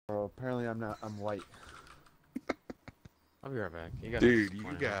Bro, apparently I'm not. I'm white. I'll be right back. You got Dude, you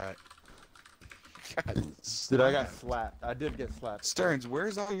got Dude, I got slapped. I did get slapped. Stearns,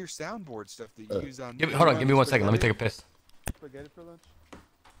 where's all your soundboard stuff that you use on? Hold on, give me 1 second. Let me take a piss. Spaghetti for lunch?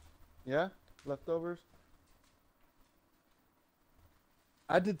 Yeah? Leftovers?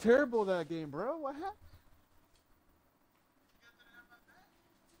 I did terrible that game, bro. What happened?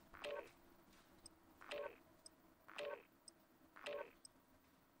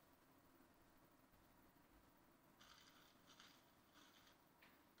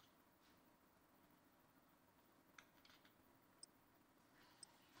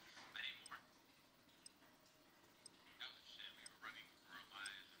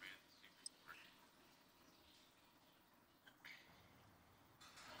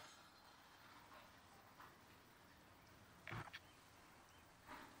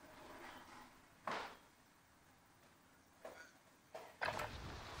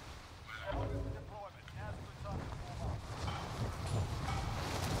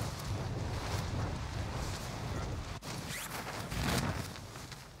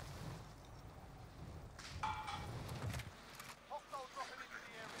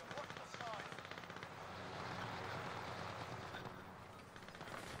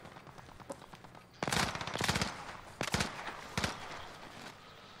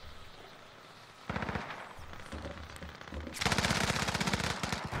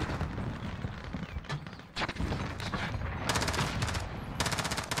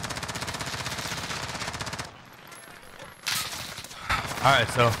 All right,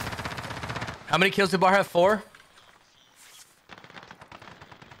 so how many kills did Bar have? 4?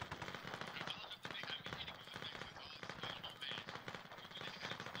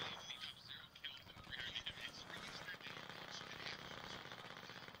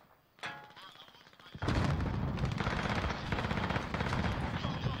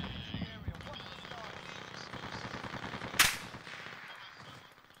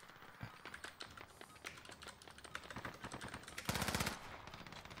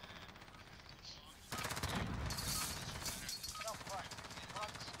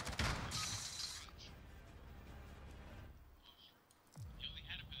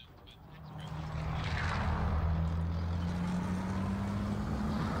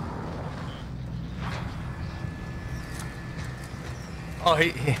 Oh,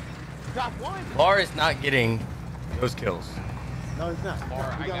 Got one. Bar is not getting those kills. No, he's not.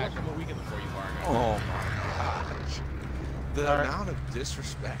 Bar, I got you. What weekend before you, Bar? Oh my gosh. The amount of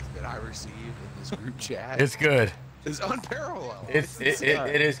disrespect that I receive in this group chat It's good. is unparalleled. It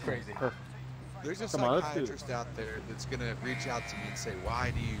is crazy. There's a psychiatrist out there that's going to reach out to me and say,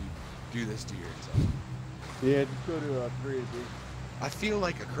 why do you do this to yourself? Yeah, just go to 3AD. I feel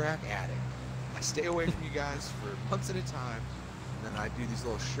like a crack addict. I stay away from you guys for months at a time, and then I do these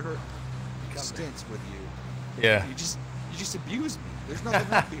little short stints with you. Yeah. You just abuse me. There's nothing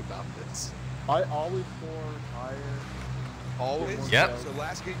healthy about this. I always score higher. Always? Yep. So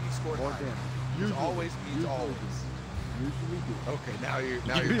last game you scored More higher. damage. Usually, always means always. Usually do. Okay, now you're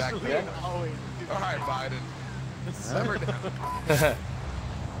back there. Always. All right, Biden. Simmer down.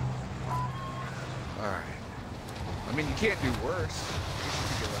 All right. I mean, you can't do worse. You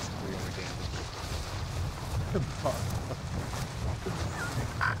should get less than 300 damage.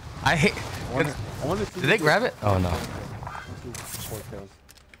 I hate. I want to see. Did they grab it? Oh no. 4 kills.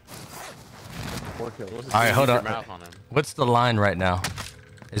 4 kills. All right, hold Your on. mouth on him. What's the line right now?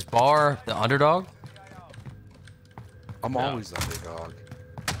 Is Bar the underdog? I'm always underdog.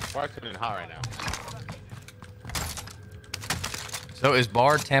 Bar's getting hot right now. So is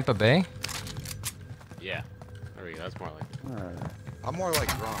Bar Tampa Bay? Yeah. There we go. That's more like it. Alright. I'm more like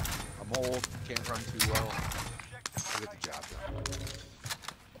Gronk. I'm old, can't run too well. I get the job done.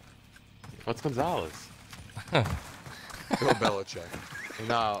 What's Gonzalez? Bill Belichick.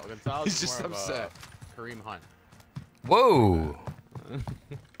 No, Gonzalez He's is just more of upset. Kareem Hunt. Whoa.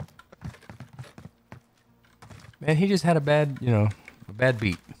 Man, he just had a bad, a bad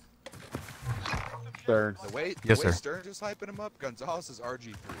beat. Third. The way Yes, the way sir. Stearns is hyping him up, Gonzalez is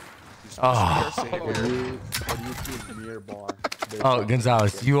RG3. He's Oh. What do you see near Bar? Oh,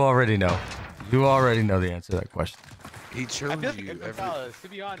 Gonzalez, you already know. You already know the answer to that question. He I chose feel like you every. Gonzalez, to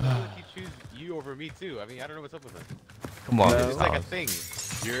be honest, I feel like he choose you over me too. I mean, I don't know what's up with him. Come on, No. It's like a Gonzalez.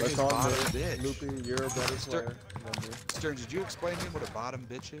 thing. You're Let's his all bottom admit, bitch. Loopy, you're a better player than me. Stearns, did you explain to him what a bottom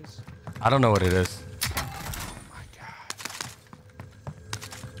bitch is? I don't know what it is. Oh my god.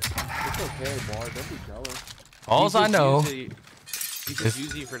 It's okay, Bar. Don't be jealous. Alls I know. He's just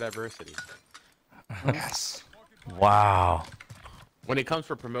usually for diversity. Yes. Wow. When it comes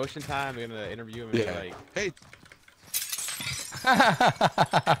for promotion time, I'm gonna interview him and be Yeah. like, Hey,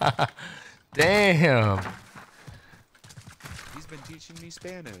 Damn. He's been teaching me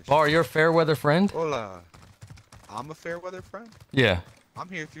Spanish. Bar, you're a fair weather friend? Hola. I'm a fair weather friend. Yeah. I'm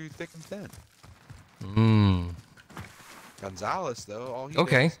here through thick and thin. Mmm. Gonzalez, though, all he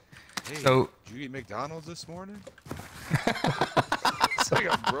Okay. does. Hey, So- did you eat McDonald's this morning? It's like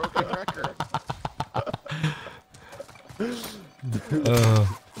a broken record.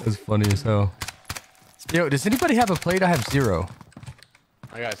 That's funny as hell. Yo, does anybody have a plate? I have 0.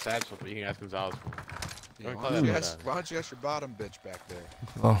 I got a satchel, but you can ask Gonzalez. Yeah, Don't why, call don't that you a ask, why don't you ask your bottom bitch back there?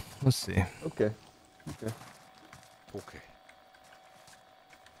 Oh, let's see. Okay. Okay. Okay.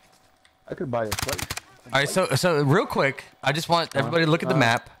 I could buy a plate. All right, so real quick, I just want everybody to look at the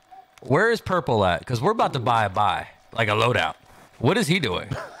map. Where is Purple at? Because we're about to buy like a loadout. What is he doing?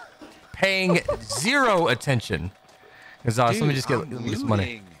 Paying 0 attention. Gonzalez, let me just get this money.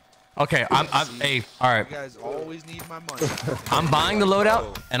 looting. Okay, hey, all right. You guys always need my money. I'm buying the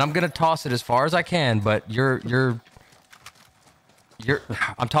loadout, and I'm gonna toss it as far as I can. But I'm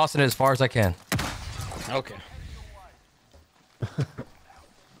tossing it as far as I can. Okay.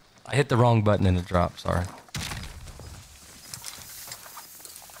 I hit the wrong button and it dropped. Sorry.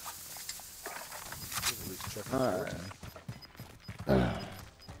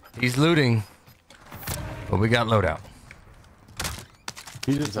 He's looting, but we got loadout.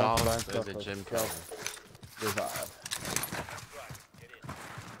 He just wants to buy Gonzalez stuff is a for gym himself.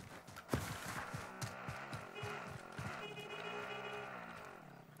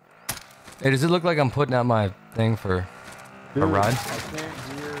 Hey, does it look like I'm putting out my thing for Dude, a ride? I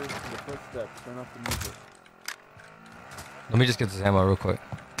can't hear the footsteps. Turn off the music. Let me just get this ammo real quick.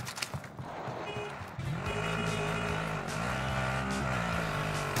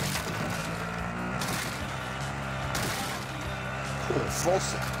 Full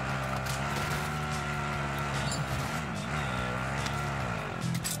set.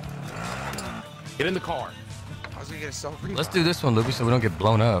 Get in the car. I was gonna get a self-revive. Let's do this one, Luby, so we don't get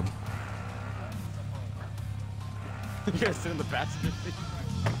blown up. You guys sit in the passenger seat.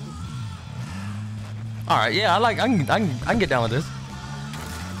 All right, yeah, I can get down with this.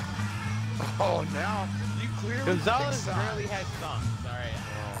 Oh, now you clearly Gonzalez think rarely has thumbs. All right.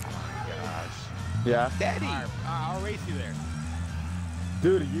 Oh my gosh. Yeah. Daddy. All right, I'll race you there.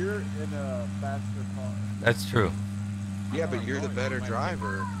 Dude, you're in a faster car. That's true. Yeah, but you're the better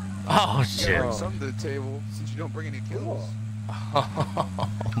driver. Oh You shit. bring something to the table since you don't bring any kills.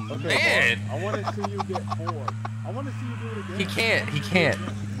 Okay, Man, Mark, I want to see you get 4. I want to see you do it again. he can't. I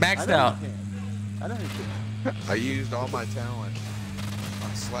Maxed know out. you can. I know you can. I used all my talent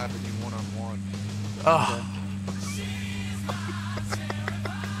on slapping you one-on-one. Oh,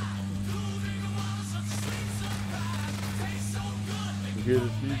 You hear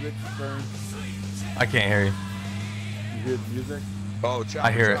this music, Stern? I can't hear you. You hear the music? Oh, chopper,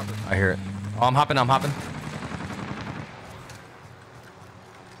 I hear it. chopper. I hear it. Oh, I'm hopping.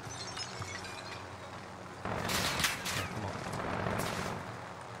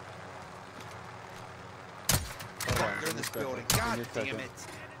 Oh, they're in this building. God damn it.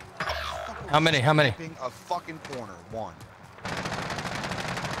 How many? Flipping a fucking corner. One.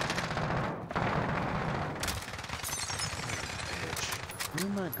 Bitch. Give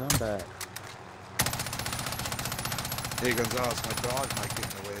me my gun back. Hey, Gonzalez, my dog might get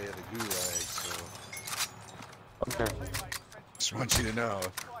in the way of the Gulag, so Okay. just want you to know.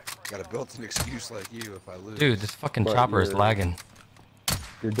 Got a built-in excuse like you if I lose. Dude, this fucking But chopper is you're- lagging.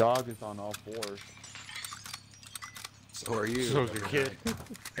 Your dog is on all 4s. So are you. So is your kid.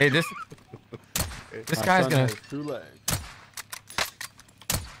 Hey, this My guy's son gonna. has 2 legs.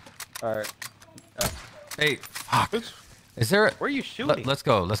 Alright. Hey, fuck. Is there? Where are you shooting? Let's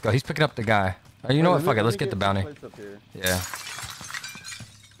go. He's picking up the guy. Oh, you know what? Fuck it. Let's get the bounty. Up here. Yeah.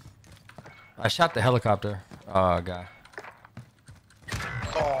 I shot the helicopter. Guy.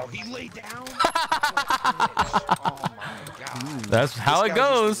 Oh, he laid down? Oh my god. That's how This it guy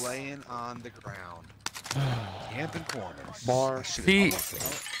just goes. laying on the ground. Camping corners. Bar. I should've See-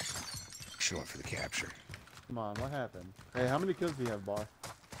 went for the capture. Come on, what happened? Hey, how many kills do you have, Bar?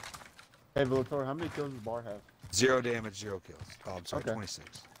 Hey, Villator, how many kills does Bar have? 0 damage, 0 kills. Oh, I'm sorry, Okay.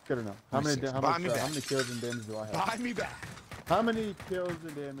 26. Good enough. How many, 26. how, Buy much, me how back. many kills and damage do I have? Buy me back. How many kills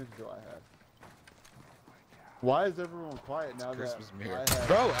and damage do I have? Why is everyone quiet now that Christmas I mirror. have...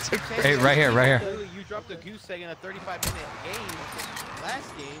 Bro, I keep saying Hey, that. right here, right here. Literally, you dropped a goose egg in a 35-minute game.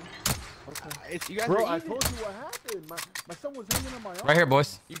 Last game. It's you guys. Bro, were I even. told you what happened. My son was hanging on my arm. Right here,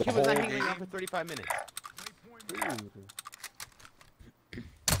 boys. Your kid was not whole hanging around game? for 35 minutes. Dude.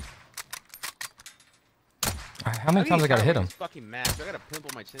 All right, how many times I gotta hit him? Fucking mad. I got a pimple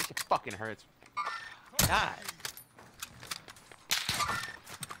on my chin. This shit fucking hurts. God.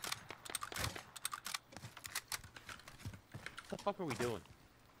 fuck are we doing?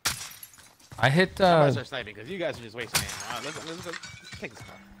 I hit. I'm gonna start sniping because you guys are just wasting ammo. Let's take this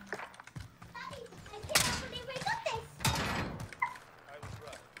car.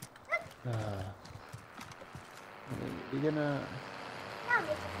 You gonna?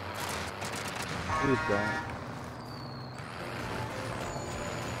 Please don't.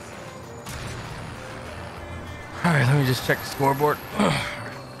 All right, let me just check the scoreboard.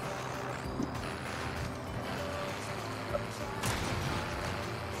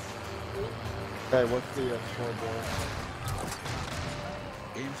 Hey, what's the scoreboard?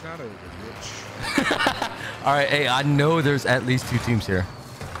 Game's not over, bitch. All right, hey, I know there's at least 2 teams here.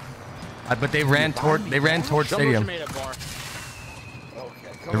 But they ran toward stadium. Okay,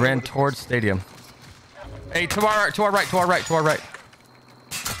 They ran towards stadium. Hey, to our right.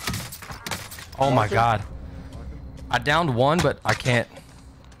 Oh my god. I downed one, but I can't.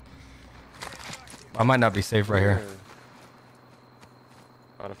 I might not be safe right here.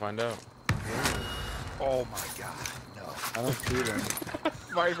 How to find out. Oh my god, no. I don't see them.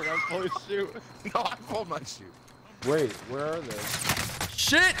 Mario forgot to pull his shoot. No, I pulled my shoe. Wait, where are they?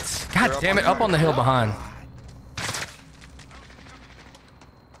 Shit! God damn it, up on the hill behind.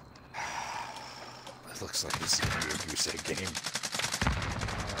 It looks like this is gonna be a goose egg game.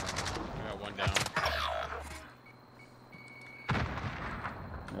 I got one down.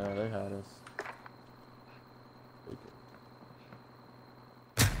 Yeah, they had us.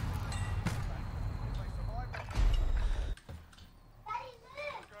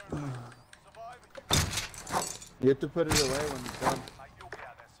 You have to put it away when you're done.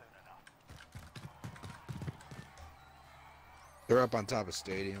 They're up on top of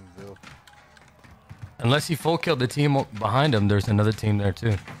Stadiumville. Unless he full killed the team behind him, there's another team there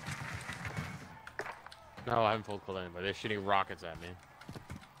too. No, I haven't full killed anybody. They're shooting rockets at me.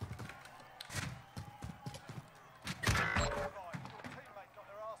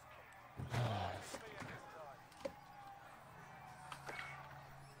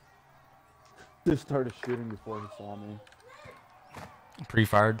 Just started shooting before he saw me.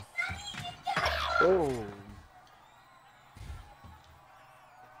 Pre-fired. Oh.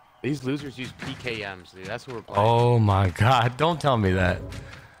 These losers use PKMs, dude. That's what we're playing. Oh my god, don't tell me that.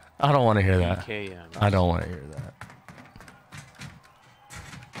 I don't want to hear that. PKMs. I don't want to hear that.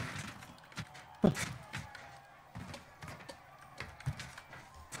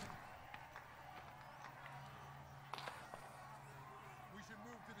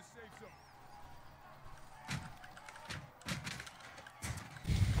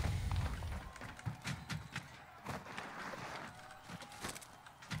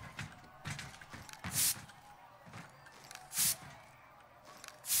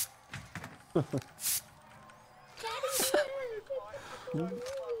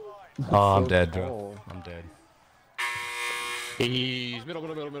 Oh, I'm dead, bro. I'm dead. He's middle.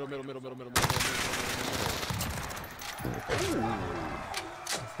 That's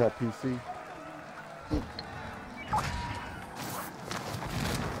that PC.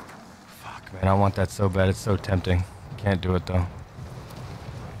 Fuck, man, I want that so bad. It's so tempting. Can't do it though.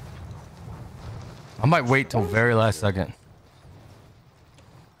 I might wait till very last second.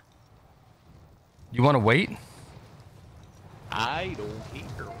 You want to wait? I don't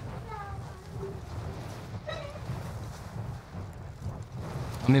care.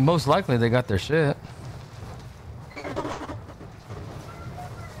 I mean, most likely they got their shit.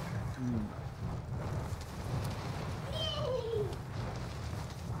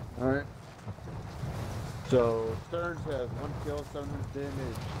 Alright. So, Stearns has 1 kill, 700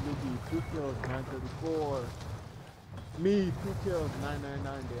 damage. Snoopy, 2 kills, 934. Me, 2 kills, 999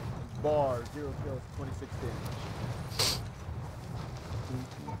 damage. Bar, 0 kills, 26 damage.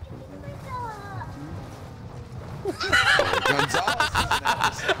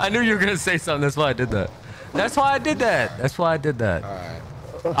 I knew you were gonna say something. That's why I did that. That's why I did that. That's why I did that. All right.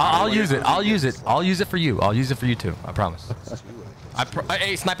 I'll use it. I'll use it. I'll use it for you. I'll use it for you too. I promise.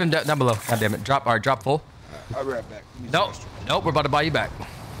 Hey, snipe him down below. God damn it. Drop. All right, drop full. I'll be right back. Nope. Nope. We're about to buy you back.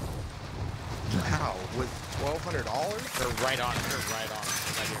 How? With $1,200? They're right on. They're right on.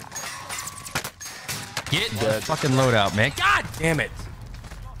 Right here. Get the fucking loadout, man. God damn it.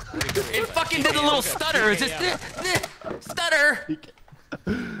 It fucking did a little stutter. It's just stutter.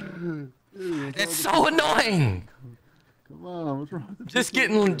 It's so annoying. Come on, what's wrong with the Just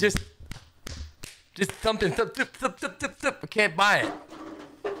getting just something. I can't buy it.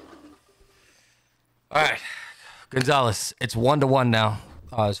 All right, Gonzalez. It's 1-1 now.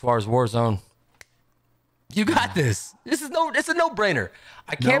 As far as Warzone, you got this. It's a no-brainer.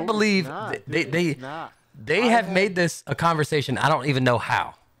 I can't believe they have made this a conversation. I don't even know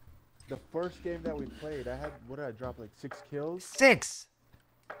how. the first game that we played, I had, what did I drop, like 6 kills? 6.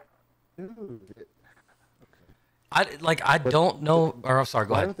 Dude. I don't know. Or I'm sorry.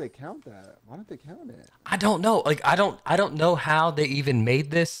 Go Why ahead. don't they count that? Why don't they count it? I don't know. Like I don't know how they even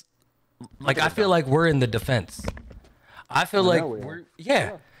made this. Like I feel like we're in the defense. I feel like we're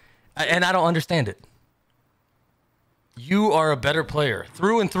yeah, and I don't understand it. You are a better player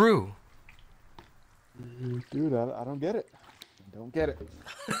through and through. Dude, I don't get it. I don't get it.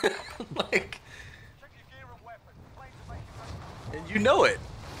 Like, and you know it.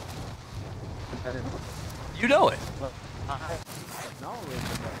 You know it.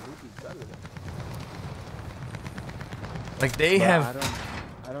 Like they have.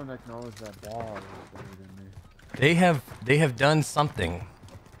 I don't acknowledge that ball is better than me. They have done something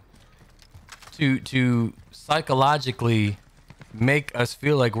to psychologically make us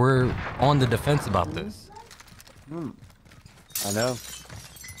feel like we're on the defense about this. I know.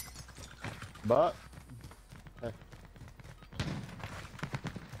 But hey.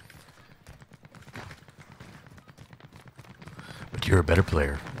 But you're a better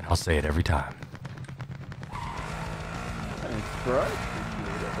player, and I'll say it every time. Thanks, bro.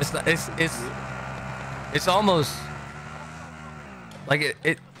 It's not, it's almost like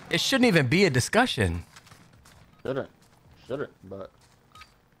it shouldn't even be a discussion. Shouldn't, but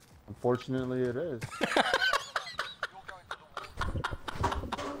unfortunately it is.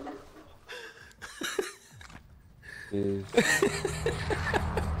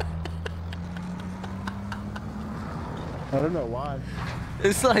 I don't know why.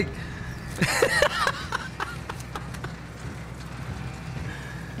 It's like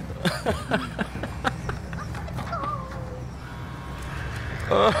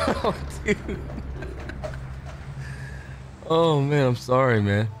oh, dude. Oh man, I'm sorry,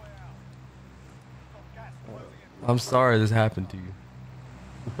 man. I'm sorry this happened to you.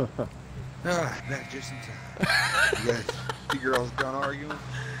 Back just in time. You guys, you girls done arguing?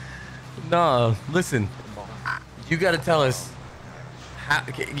 No, listen. You got to tell us.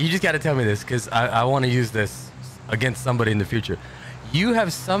 You just got to tell me this because I want to use this against somebody in the future. You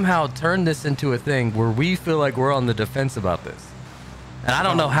have somehow turned this into a thing where we feel like we're on the defense about this. And I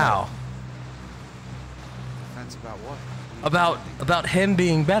don't know how. Defense about what? About him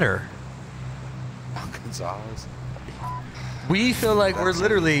being better. Gonzalez. We feel like we're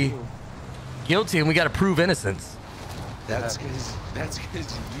literally guilty and we got to prove innocence. That's because you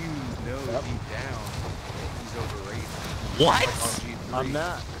know deep down he's overrated. What? Like I'm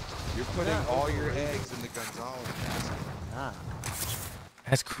not. You're putting all your eggs in the Gonzalez basket. Nah.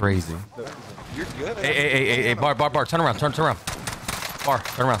 That's crazy. You're good. Hey, Bar, turn around. Bar, turn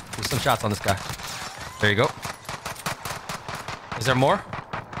around. There's some shots on this guy. There you go. Is there more?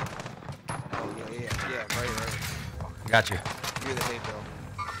 Oh, yeah, right. Got you. You're the hay bill.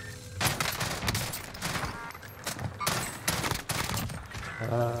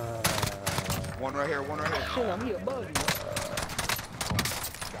 One right here. Shit, I'm here above you.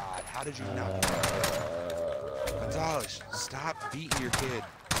 God, how did you not? Gonzalez, stop beating your kid.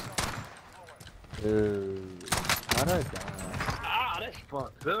 Dude. How did I die? Ah, that's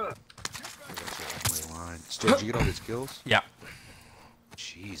fucked up. Still, did you get all these kills? Yeah.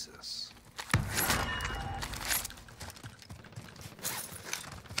 Jesus.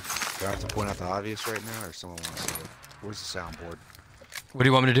 Do I have to point out the obvious right now, or someone wants to? Where's the soundboard? What do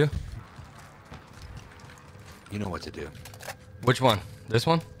you want me to do? You know what to do. Which one? This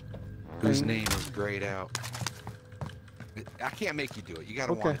one? Whose name is grayed out? I can't make you do it. You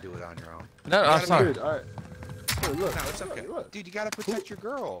gotta want to do it on your own. No, I'm sorry. Dude, all right. Dude, look. No, it's okay. Look. Dude, you gotta protect your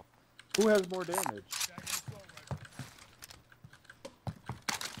girl. Who has more damage?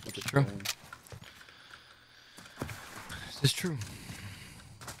 It's true. This is true.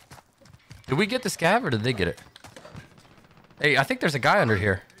 Did we get the scav or did they get it? Hey, I think there's a guy under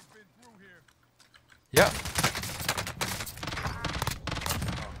here. Yep.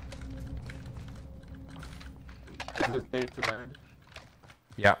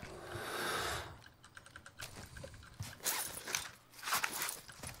 Yeah.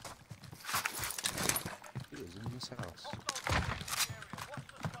 He is in this house.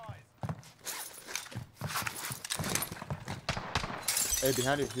 Hey,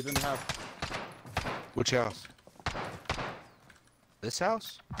 behind you. He's in the house. Which house? This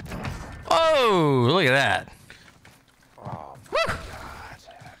house? Oh, look at that. Oh my God.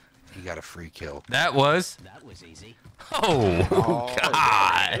 He got a free kill. That was easy. Oh,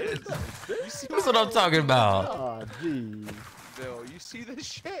 God. That's what I'm talking about. Oh, geez. Bill, you see this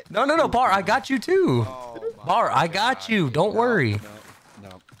shit? No, Bar, I got you too. Oh, my Bar, I got God. you. Don't worry.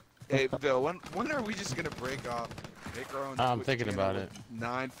 No. Hey, Bill, when are we just gonna break off Make our own. I'm Twitch thinking channel about with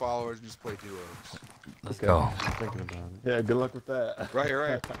 9 followers and just play duos. Let's go. I'm thinking about it. Yeah, good luck with that.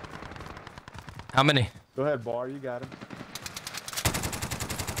 Right. How many? Go ahead, Bar. You got him.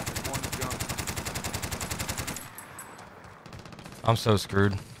 One jump. I'm so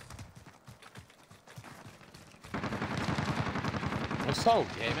screwed. I'm so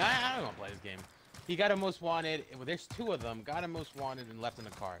gay, man. I don't want to play this game. He got him most wanted. Well, there's 2 of them. Got him most wanted and left in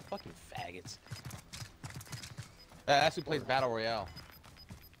the car. Fucking faggots. That's who plays Battle Royale.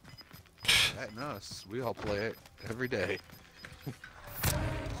 That and us. We all play it every day.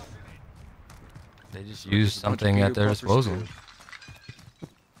 They just use Just a bunch of something beer at their puffers, disposal. too.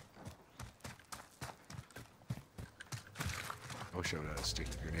 Oh, showed out a sticky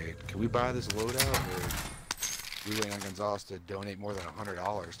grenade. Can we buy this loadout, or we waiting on Gonzalez to donate more than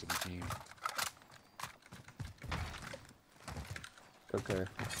 $100 to the team? Okay.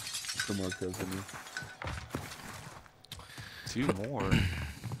 Some more kills than me. 2 more.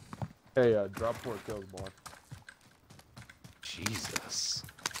 Hey, drop 4 kills, Bar. Jesus.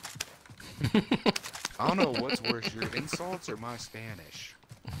 I don't know what's worse, your insults or my Spanish.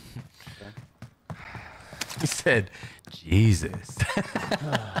 He said, Jesus.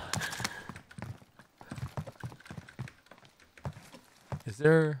 Is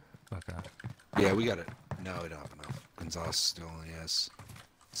there? Okay. Yeah, we got it. No, we don't have enough. Gonzalez still only has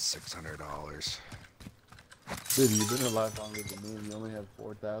 $600. Dude, you've been alive longer than me and you only have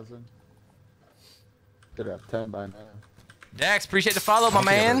 4,000. Should have 10 by now. Dax, appreciate the follow, my I don't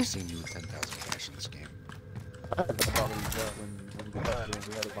think I've ever man. seen you with 10,000 cash in this game. I had to probably do that when you died and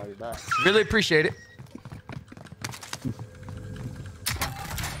we had to buy you back. Really appreciate it.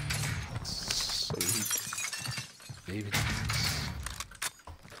 Sweet. Baby Jesus.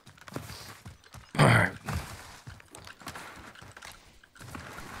 All right.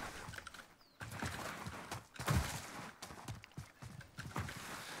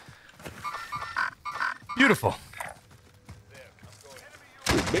 Beautiful.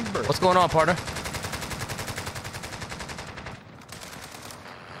 Big Bird. What's going on, partner?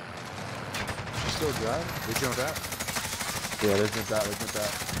 She still driving? They jumped out. Yeah, they jumped out, they jumped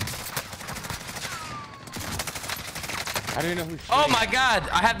out. I don't even know who's Oh my God!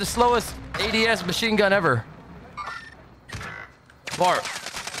 I have the slowest ADS machine gun ever. Bar,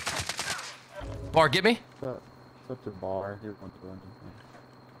 get me. Such a Bar. Here's one to run.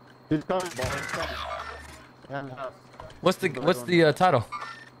 He's coming, Bar. He's coming. Behind the house. What's the title?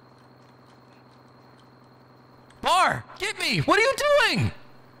 Bar, get me! What are you doing?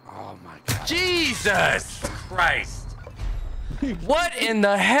 Oh my God. Jesus Christ! What in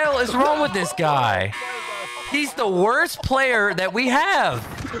the hell is wrong with this guy? He's the worst player that we have.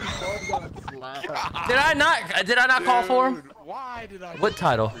 Did I not call for him? Dude, why did I? What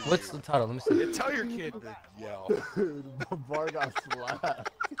title? What's the title? Let me see. Tell your kid to yell. Dude, the Bar got slapped.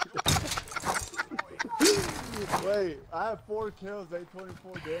 Wait, I have 4 kills,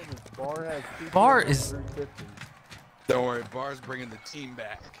 824 damage. Bar has 2 Bar kills, is- 350. Don't worry, Bar's bringing the team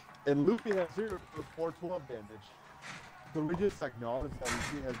back. And Luffy has 0 for 412 damage. So we just acknowledge that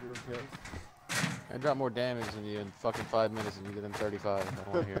Luffy has 0 kills. I drop more damage than you in fucking 5 minutes and you get them 35. I don't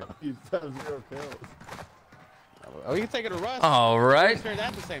want to hear it. He's has 0 kills. Oh, you can take it to Russ. All We right. experienced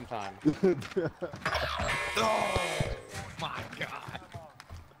that at the same time. Oh my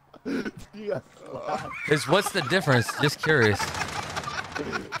God. You got slapped. What's the difference? Just curious.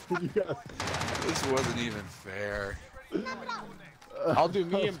 You got This wasn't even fair. I'll do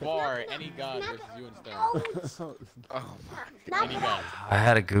me and Bar, any gun versus you and Stone. Oh my Any gun. I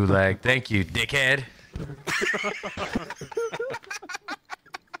had a gulag. Thank you, dickhead.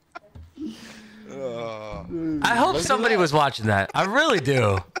 I hope somebody was watching that. I really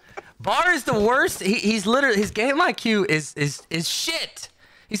do. Bar is the worst. He's literally, his game IQ is shit.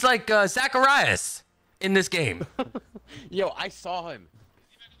 He's like Zacharias in this game. Yo, I saw him.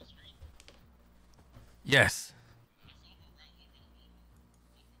 Yes.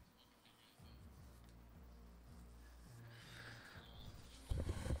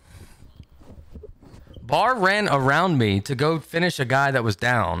 Bar ran around me to go finish a guy that was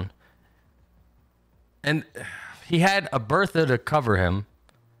down. And he had a Bertha to cover him.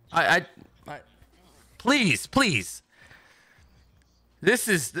 Please. This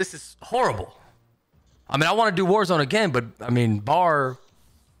is horrible. I mean, I want to do Warzone again, but I mean, Bar.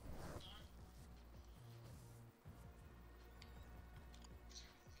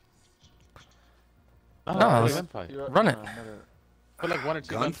 Oh, No, let's gunfight. run it. Put like 1 or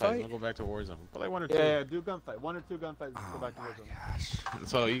 2 Gunfight? gunfights. We'll go back to Warzone. Put like 1 or 2. Yeah, do gunfight. 1 or 2 gunfights. Go back to Warzone. gosh.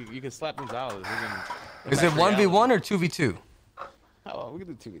 So you can slap Gonzalez. Is it 1v1 or 2v2? Oh, we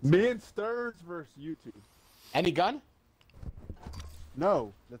can do 2v2. Me and Stearns versus you two. Any gun?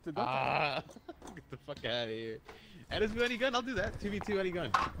 No, that's a gunfight. Ah, get the fuck out of here. And it's any gun, I'll do that. 2v2 any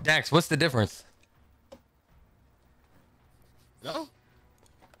gun. Dax, what's the difference? No?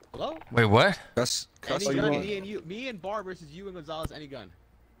 Hello? Wait, what? Any you gun, want- me and Bar versus you and Gonzalez, any gun.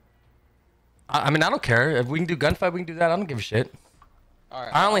 I mean, I don't care. If we can do gunfight, we can do that. I don't give a shit. All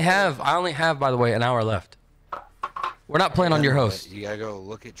right. I only have, by the way, an hour left. We're not playing on your host. You gotta go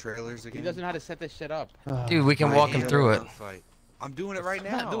look at trailers He again. doesn't know how to set this shit up. Dude, we can My walk him hand through it. gunfight. I'm doing it right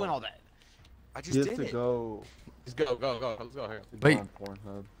I'm now. not doing all that. I just You did have to it. go. Just go. Let's go here. Wait. On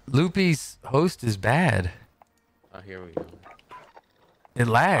Pornhub. Loopy's host is bad. Oh, here we go. It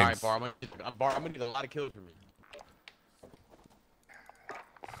All lags. right, Bar, I'm gonna need a lot of kills from you.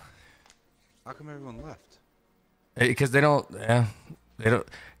 How come everyone left? Because they don't. Yeah, they don't.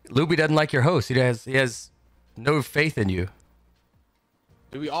 Loopy doesn't like your host. He has no faith in you.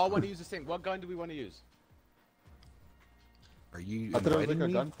 Do we all want to use the same? What gun do we want to use? Are you I thought it was inviting like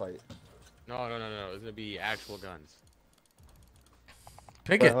a me? gunfight. No. It's gonna be actual guns.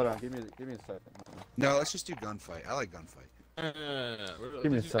 Pick Wait, it. hold on. Give me a second. No, let's just do gunfight. I like gunfight. No.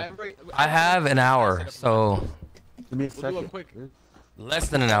 Give me a second. I have an hour, so Give me a We'll do a second. quick- dude. less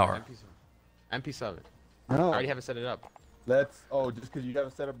than an hour. MP7. I No. already have it set it up. Let's. Oh, just because you have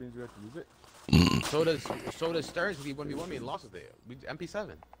it set up means we have to use it. So does Stearns if he 1v1 me and lost it there.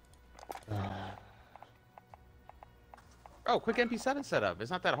 MP7. Oh, quick MP7 setup.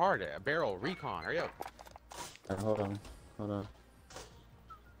 It's not that hard. A barrel, recon. Hurry up. Hold on.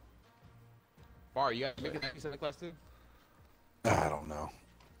 Bar, you got make an MP7 class too? I don't know.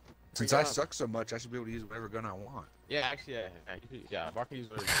 Since I suck so much, I should be able to use whatever gun I want. Yeah, actually, yeah. Bar can use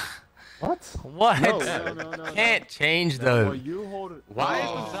whatever. What? What? No. Can't change Well, the. you hold it. Why is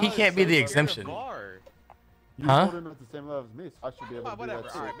Oh, Gonzalez He can't be so the scared of exemption. Bar? you Huh? hold it at the same level as me, so I should be able to do Whatever.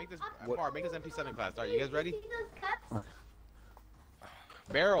 that All too. right, make this Bar. Make this MP7 class. All right, you guys ready?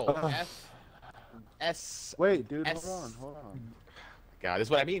 Barrel. S. Wait, dude, S- hold on. God, this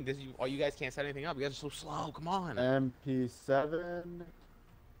is what I mean. All you guys can't set anything up. You guys are so slow. Come on. MP7.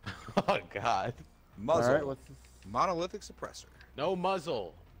 Oh God. Muzzle. All right, what's this? Monolithic suppressor. No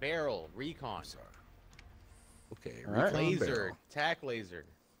muzzle. Barrel. Recon. Okay. All right. recon Laser. barrel. Tac laser.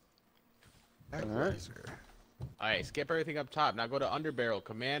 Tac All right. laser. All right, skip everything up top. Now go to underbarrel.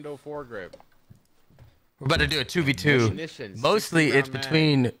 Commando foregrip. We're about to do a 2v2. Munitions, Mostly 60 it's round mag.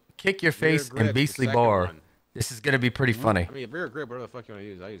 between Kick Your Rear Face grip, and the Beastly second Bar. one. This is gonna be pretty funny. I mean, rear grip, whatever the fuck you want to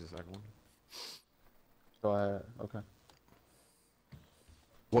use. I use the second one. So okay.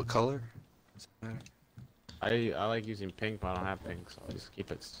 What color? Does it matter? I like using pink, but I don't have pink, so I just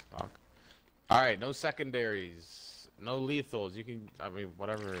keep it stock. All right, no secondaries, no lethals. You can, I mean,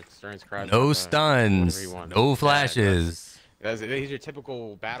 whatever. Stearns crowd. No stuns. No flashes. He's your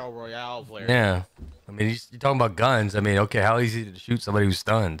typical battle royale player. Yeah. I mean, you're talking about guns. I mean, okay, how easy to shoot somebody who's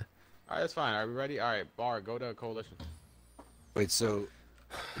stunned? All right, that's fine. Are we ready? All right, Bar, go to coalition. Wait, so.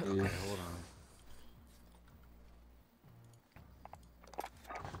 Okay, hold on.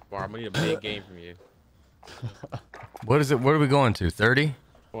 Bar, I'm gonna need a big game from you. What is it? What are we going to? 30?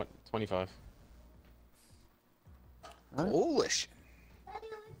 What? 25. Coalition.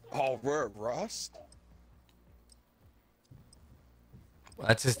 Oh, we're at Rust?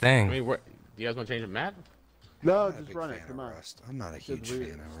 That's his I thing. mean, do you guys want to change the map? No, I'm not a just big run it. fan Come of on. Rust. I'm not a Because huge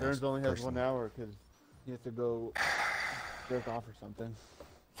fan of Stearns Rust. only has 1 personally. hour because he has to go jerk off or something.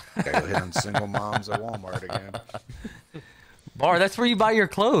 Gotta go hit on single moms at Walmart again. Bar, that's where you buy your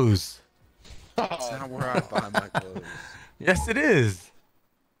clothes. That's not where I buy my clothes. Yes, it is.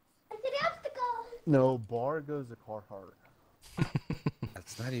 No, Bar goes to Carhartt.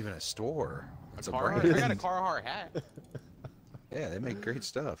 That's not even a store. It's a Carhartt? brand. I got a Carhartt hat. Yeah, they make great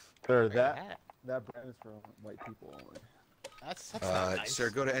stuff. Sir, Great that hat. brand is for white people only. That's not nice. Sir,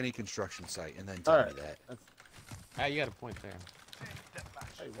 go to any construction site and then tell All right. me that. That's, Ah, you got a point there.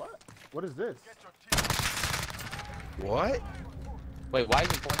 hey, what? What is this? What? Wait, why is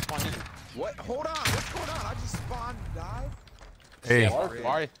it point spawn in? What? Hold on. What's going on? I just spawned and died? Hey,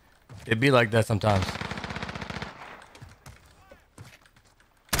 Bar, it'd be like that sometimes.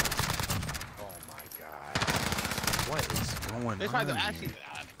 Oh my god. What is going this on? actually,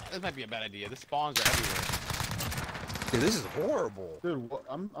 this might be a bad idea. The spawns are everywhere. Dude, this is horrible. Dude,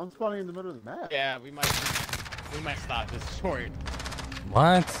 I'm spawning in the middle of the map. Yeah, we might stop this short.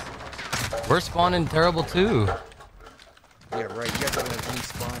 What? We're spawning terrible too. Yeah, right. You guys don't have any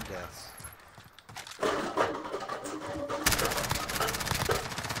spawn deaths.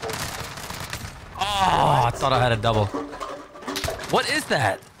 Oh, I thought I had a double. What is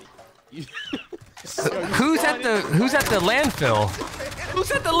that? Who's at the landfill?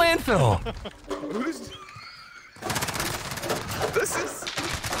 Who's at the landfill? Who's... This is.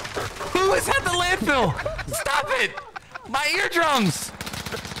 Who is at the landfill? Stop it! My eardrums!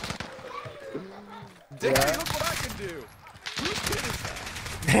 Dick, look what I can do. Whose kid is that?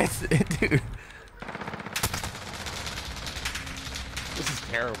 That's dude. This is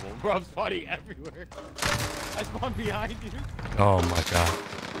terrible. Bro, I'm spawning everywhere. I spawned behind you. Oh my god.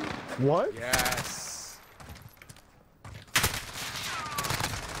 What? Yes.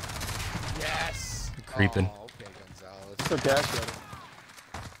 Yes. Creeping. Oh, okay, Gonzalez. It's okay, I got it.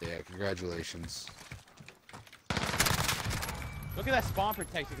 Yeah, congratulations. Look at that spawn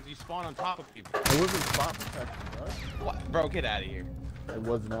protection because you spawn on top of people. It wasn't spot protection, right? What? Bro, get out of here. It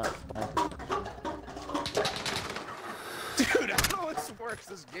was not spot protection. Dude, I don't know what works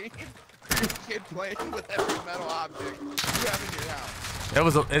this game. You're a kid playing with every metal object you have in your house. That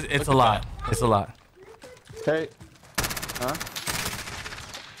was it's a lot. It's a lot. Hey. Huh?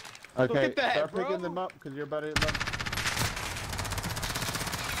 Okay, at that, start bro. picking them up because you're about to hit them.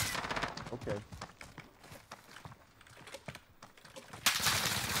 Okay.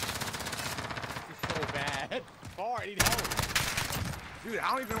 This is so bad. Far, I need help. Dude,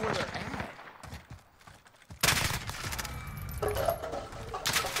 I don't even know where they're at.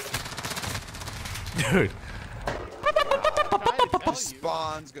 Dude. I'm trying to tell you.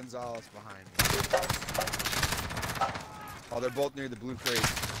 Spawns Gonzalez behind me. Oh, they're both near the blue crate.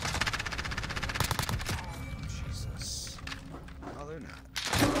 Jesus. No, they're not.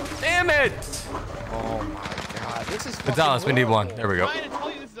 Damn it! Oh my god, this is Gonzalez, we need one. There we I'm go. trying to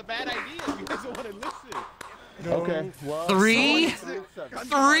tell you this is a bad idea. You guys don't want to listen. Okay. Well, 3, someone-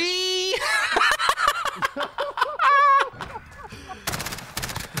 3.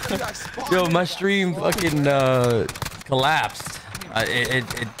 Dude, I spawned Yo, in my that stream spawn. fucking collapsed.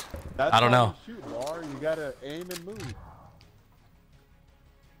 That's I don't how know. you shoot, Bar. You gotta aim and move.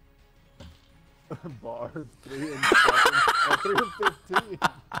 Bar 3 and 7. 3 and 15.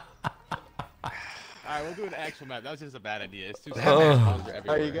 Alright, we'll do an actual map. That was just a bad idea. It's too Oh. spawns are Oh,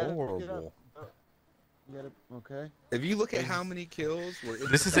 everywhere. you gotta pick it Horrible. up. You gotta, okay. If you look at how many kills were in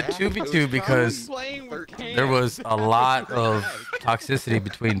This the is a back, 2v2 it was because probably Playing with 13. there was a lot of toxicity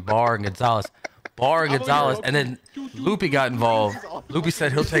between Bar and Gonzalez. Bar and Gonzalez, and then Loopy got involved. Loopy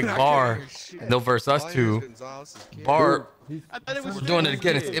said he'll take Dude, I Bar, can't hear shit. and they'll verse us All I hear is two. Gonzalez's kid. Bar, He's, I thought it was we're doing it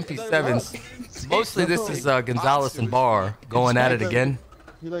again. It's I thought it MP7s. Mostly this is Gonzalez and Bar going at it again.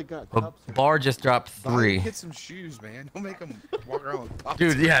 he like got But cups. Bar just dropped Buy him 3. Get some shoes, man. Don't make him walk around with cups.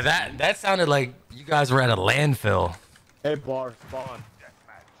 Dude, yeah, that sounded like you guys were at a landfill. Hey, Bar, spawn.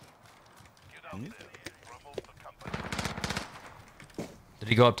 Did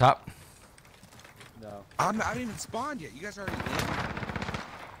he go up top? No. I didn't even spawn yet. You guys already in?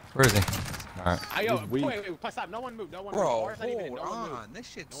 Where is he? All right. Yo, He's weak. wait, stop. No one move. No one move. Bro, Bar's not even in. hold No one move. on. This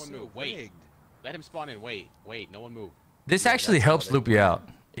shit's No one so move. Wait. rigged. Let him spawn in. Wait. No one move. This actually that's how helps they Loopy out.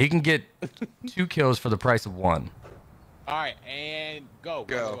 He can get 2 kills for the price of 1. Alright, and go.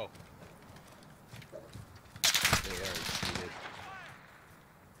 Go. They already cheated.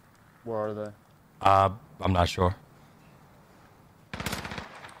 Where are they? I'm not sure.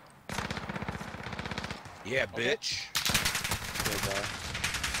 Yeah, bitch. Okay, Bar.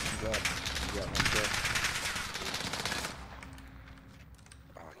 You got one kill.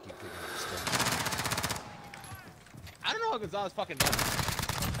 Oh, I keep picking up stuff. I don't know how Gonzalez fucking melts me.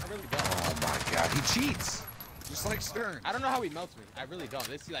 I really don't. Oh my god, he cheats. Just like Stern. I don't know how he melts me. I really don't.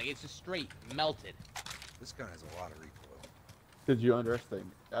 This like it's just straight melted. This gun has a lot of recoil. Did you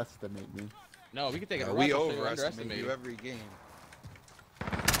estimate me? No, we can take it. No, we overestimate you every game.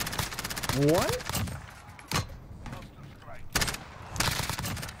 What?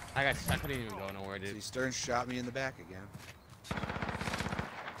 I couldn't even go nowhere, See, dude. Stern shot me in the back again.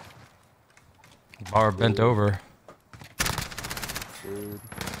 Bar bent over. Dude.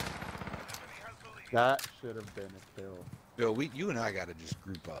 That should have been a kill. Bill, you and I gotta just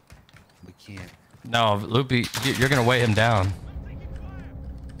group up. We can't. No, Loopy, you're gonna weigh him down.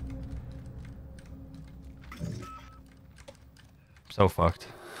 So fucked.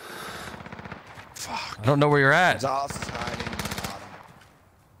 Fuck. I don't know where you're at. Gonzalez is hiding in the bottom.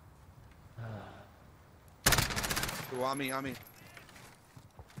 Ooh, on me.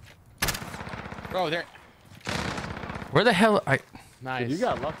 Bro, there. Where the hell? Nice. Dude, you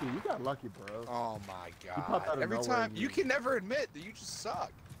got lucky, bro. Oh my popped out god. of Every nowhere time, and you can never admit that you just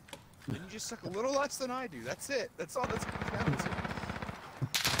suck. And you just suck a little less than I do. That's it. That's all that's comes down to.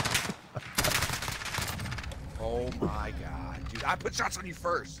 Oh my god. Dude, I put shots on you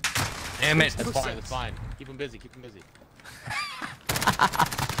first. Damn it. That's fine. That's fine. Keep him busy. Keep him busy.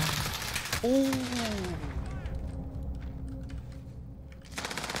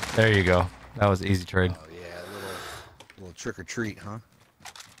 There you go. That was an easy trade. Oh yeah, little little trick or treat, huh?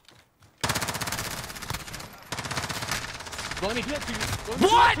 Don't let me get to you. Don't let me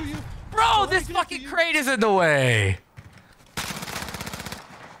What? get to you. Bro, Don't let this me get to fucking you. crate is in the way.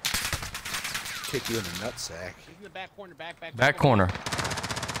 Kick you in the nutsack. He's in the back corner. Back corner.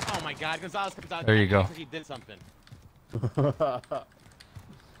 Oh my God, Gonzalez comes out. There you go. He did something.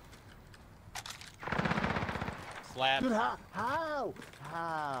 Slap. Dude, how?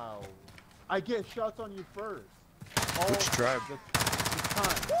 I get shots on you first. All Which tribe? the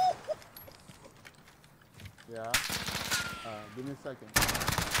time. Yeah. Give me a second.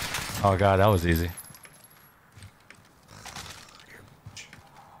 Oh god, that was easy.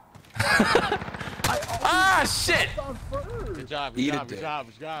 Ah shit! On first. Good job. Eat Good a job. Good dick. job.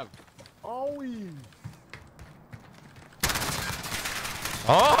 Good job. Always.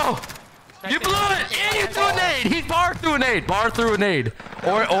 Oh! You blew it! And you threw a nade! He bar through a nade. Bar through a nade.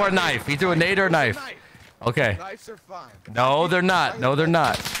 Or a knife. He threw a nade or a knife. Okay. Knives are fine. No, they're not. No, they're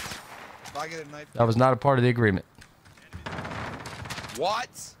not. If I get a knife. That was not a part of the agreement. What?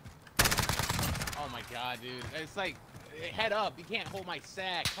 Oh my God, dude. It's like head up. You can't hold my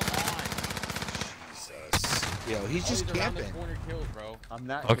sack. Come on. Jesus. Yo, he's just Always around the camping. corner kills, bro. I'm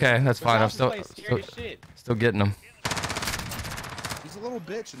not. Okay, that's fine. I'm Gonzalez still is playing scared as shit. still getting them. He's a little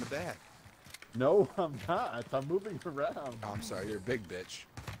bitch in the back. No, I'm not. I'm moving around. Oh, I'm sorry, you're a big bitch.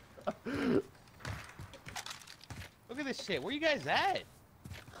 Look at this shit. Where you guys at?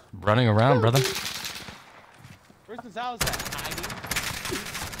 Running around, brother. Where's Gonzalez at? Hiding.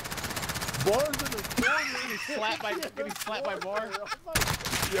 Bars in the corner. Getting slapped by Bar.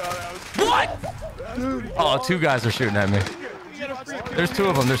 What? Dude, Oh, two guys are shooting at me. You got a free kill. There's two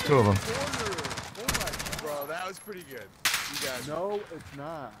of them. There's two of them. Bro, that was pretty good. You guys, no, it's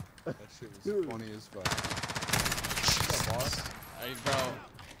not. that shit was Dude. funny as fuck. Hey, bro.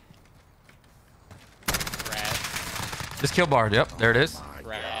 Trash. Just kill bar. Yep, there it is.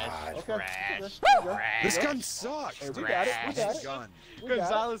 Trash. Okay. Trash. Okay. This gun sucks. Hey, we got it. We got it. Gun. We got it.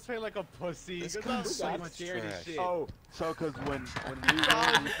 Gonzalez playing like a pussy. This Gonzalez gun's so playing much scared as trash. shit. Oh, so because when we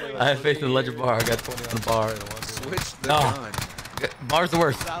win, we play I have faith in the legend bar. I got 20 on the bar. And one. Switch the No. gun. Bar's the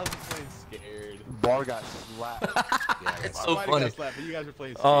worst. Gonzalez is playing scared. Bar got slapped. Yeah, It's I so Somebody funny. got slapped, but you guys are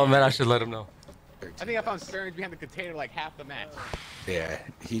playing scared. Oh man, I should let him know. I think I found Stearns behind the container like half the match. yeah,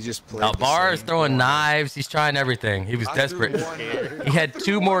 he just played. Now the Bar is same throwing corner. knives. He's trying everything. He was I threw desperate. one. He had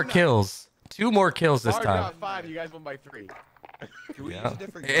two more kills. Two more kills this Bar time. got 5, you guys won by 3. Can we Yeah. use a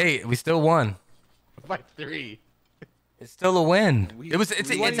different gun? Hey, we still won. By 3. It's still a win. We- It was. we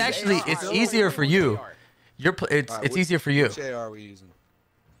It's won actually. AR. It's easier for you. It's Alright, it's easier for you. Which AR are we using?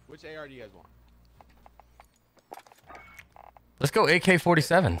 Which AR do you guys want? Let's go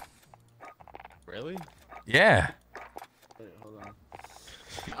AK-47. Really? Yeah. Wait, hold on.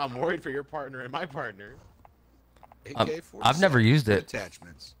 I'm worried for your partner and my partner. AK-47. I've never used it.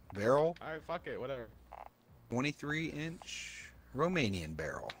 Attachments. Barrel. Alright, fuck it, whatever. 23-inch Romanian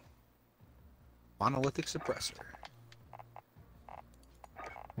barrel. Monolithic suppressor.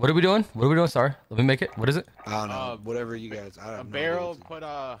 What are we doing? What are we doing? Sorry. Let me make it. What is it? I don't know. Whatever you guys. I A don't know. barrel, put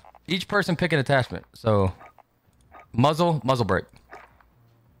Each person pick an attachment. So, muzzle brake.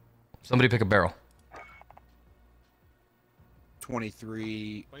 Somebody pick a barrel.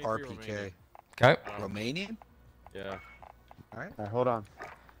 23 RPK. Okay. Romanian? yeah. All right. All right, hold on.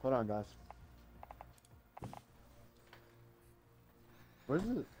 Hold on, guys. Where's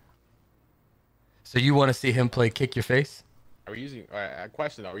it? So you want to see him play kick your face? Are we using I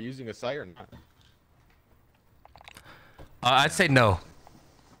question, are we using a sight or not? I'd say no.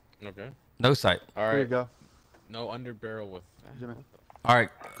 Okay. No sight. Alright. Here you go. No under barrel with Jimmy. All right.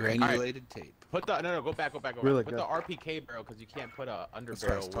 Granulated tape. Put the go back. Really Put good. the RPK barrel because you can't put a under That's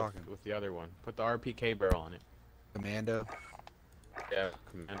what I was barrel talking. with the other one. Put the RPK barrel on it. Commando. Yeah.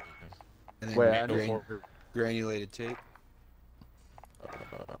 Commando. And then Wait, I Go need- forward. granulated tape.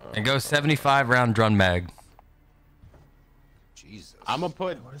 And go 75 round drum mag. Jesus. I'm gonna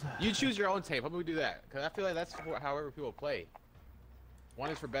put. You choose your own tape. How about we do that? Because I feel like that's however people play. One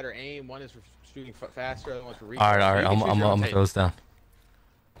is for better aim. One is for shooting faster. Other one's for recoil. All right. So you can I'm choose your own gonna tape, throw this down.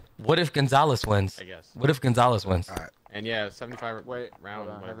 What if Gonzalez wins? I guess. What if Gonzalez wins? All right. And yeah, 75 Wait, round. hold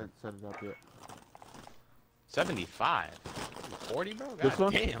on, I whatever. haven't set it up yet. 75. 40, bro. God This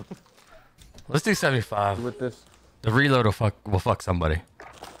one? damn. Let's do 75. With this. The reload will fuck somebody.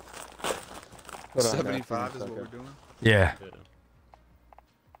 Hold on, guys, 75 give me a is what we're second. doing. Yeah.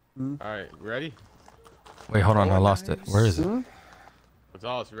 All right, ready? Wait, hold on. I lost it. Where is it? Hmm?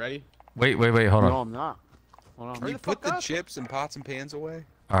 Gonzalez, ready? Wait. Hold No, on. I'm not. Hold on. Hurry You the put fuck the up. chips and pots and pans away.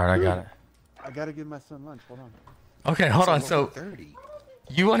 All right, I got it. I gotta give my son lunch. Hold on. Okay, hold on. It's So 30.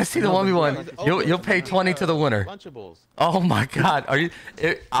 You want to see the No, but 1v1? You'll pay 20 to the winner. Lunchables. Oh my God! Are you?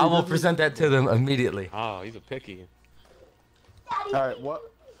 I will present that to them immediately. Oh, he's a picky. All right, what?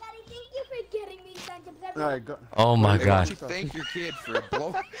 Daddy, thank you for getting me friendships every All right, go. Oh my Hey, why God! don't you thank your kid for a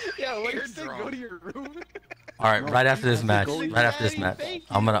blow? Yeah, what You're you think? Go drunk. to your room. All right, right after this match. Daddy, Right after this match, thank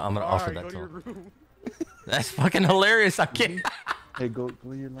I'm gonna All offer right, that go to to your him. room. That's fucking hilarious. I can't. Hey, go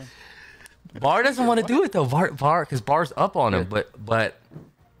to your line. Bar doesn't want to do it though. Because Bar's up on him. But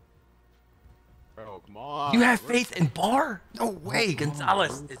Bro, come on. you have faith in Bar? No way.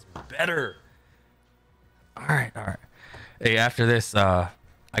 Gonzalez is better. All right. Hey, after this, I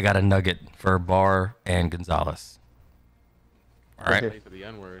got a nugget for Bar and Gonzalez. All right. Okay. For the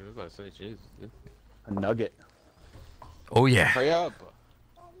N-word. I was about to say, Jesus. Dude. A nugget. Oh yeah. Hurry up.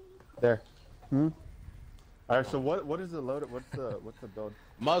 There. Hmm. All right. So what is the load? What's the build?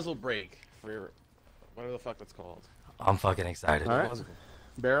 Muzzle brake for your, whatever the fuck that's called. I'm fucking excited. All right.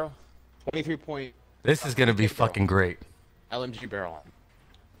 Barrel. 23-point This is gonna be fucking great. LMG barrel.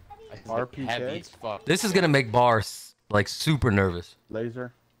 RPK? Heavy as fuck. This is gonna make Bar like super nervous.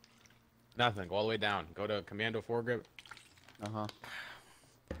 Laser. Nothing. Go all the way down. Go to commando foregrip. Uh-huh.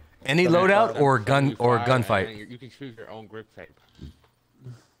 Any loadout or gunfight. You can choose your own grip type.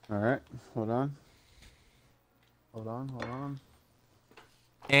 All right. Hold on. Hold on.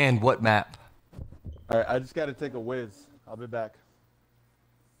 And what map? All right. I just got to take a whiz. I'll be back.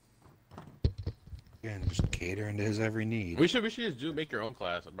 Again, just catering to his every need. We should just make your own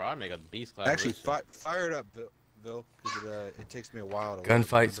class, bro. I'd make a beast class. Actually, fire it up, Bill, because it takes me a while to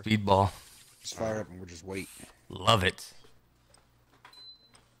Gunfight, speedball. Just fire it up and we'll just wait. Love it.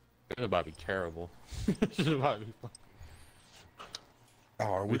 It's about to be terrible. It's about to be fun. Oh,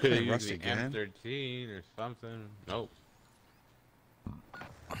 are we We could have playing used Rust the again? M13 or something. Nope.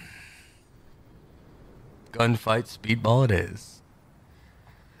 Gunfight, speedball it is.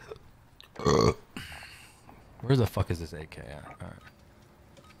 Where the fuck is this AK at? Alright.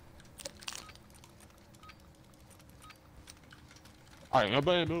 Alright,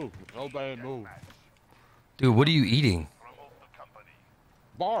 nobody move. Nobody move. Dude, what are you eating?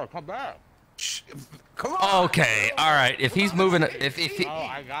 Bar, come back. Come on! Okay, alright. If he's moving, if he, Oh,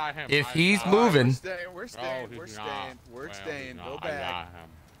 I got him. if I he's got him. moving, We're staying. No, We're he's staying. not. We're Well, staying. he's Go not. I back. got him.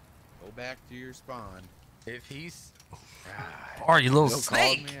 Go back to your spawn. if he's, are you little Bill called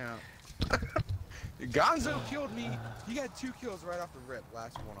snake? me out. Gonzo killed me. He got 2 kills right off the rip.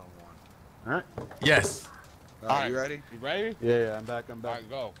 Last one-on-one. All right. Yes. All right, you ready? You ready? Yeah. I'm back. Alright,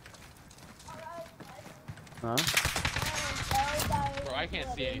 go. Huh? Bro, I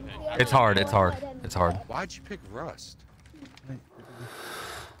can't see anything. It's hard. It's hard. It's hard. Why'd you pick Rust?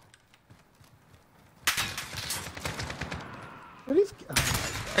 What is?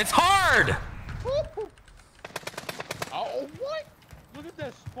 It's hard. Oh, what? Look at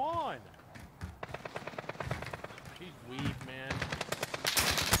that spawn. He's weak, man.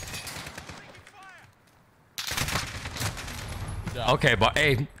 Okay, but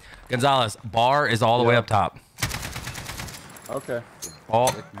hey, Gonzalez, Bar is all the way up top. Okay. All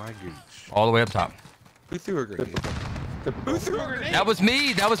My gooch. the way up top. Who threw a grenade? Typical. Who threw a grenade? That was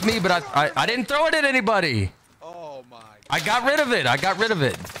me. That was me. But I didn't throw it at anybody. Oh my. I got rid of it. I got rid of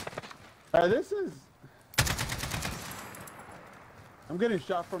it. All right. This is. I'm getting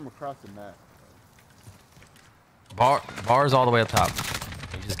shot from across the map. Bar's all the way up top.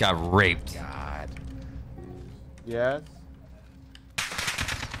 He just got raped. God. Yes.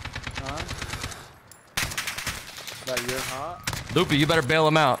 Huh? That you're hot? Loopy, you better bail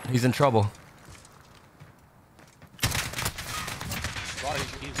him out. He's in trouble. Bro,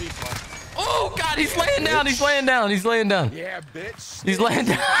 he's weak, bro. Oh God, he's laying down. He's laying down. He's laying down. Yeah, bitch. He's laying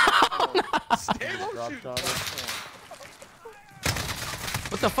down. Stable Drop shooting. shot him.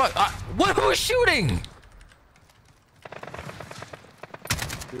 What the fuck? What? Who's shooting?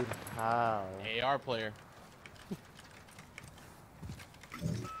 Dude, how? AR player.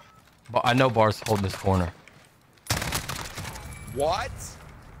 I know Bar's holding this corner. What?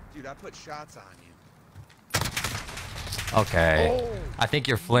 Dude, I put shots on you. Okay. I think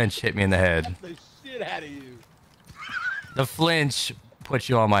your flinch hit me in the head. The shit out of you. The flinch put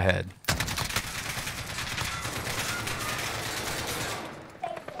you on my head.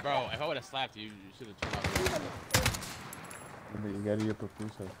 Bro, if I would have slapped you, you should have turned off. You gotta get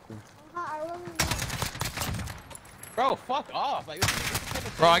pupusas too. Bro, fuck off. Like, this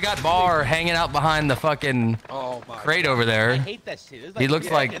Bro, I got Bar hanging out behind the fucking Oh my. crate over I there. hate that shit. This is He looks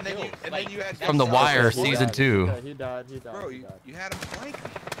yeah, like And then you had from The Gonzalez. Wire He season died, 2. He died. Bro, He you died. had him flanking.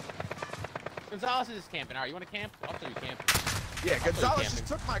 Gonzalez is just camping. Alright, you want to camp? I'll show you camping. Yeah, I'll put Gonzalez camping. just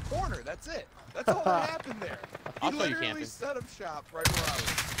took my corner. That's it. That's all that happened there. I'll show you literally camping. set up shop right where I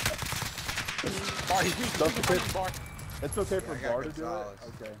was. Bar, he's That's weak. okay. Bar. It's okay for I got Bar to do it? Gonzalez.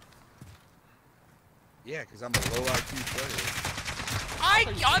 Okay. Yeah, because I'm a low IQ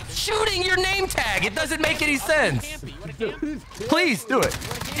player. I'm shooting your name tag. It doesn't make any sense. Campy. You want to camp? Please do it.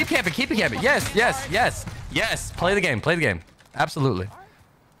 Keep camping. Keep camping. Yes, yes, yes, yes. Play the game. Play the game. Absolutely.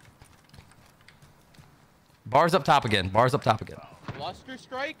 Bars up top again. Bars up top again. Cluster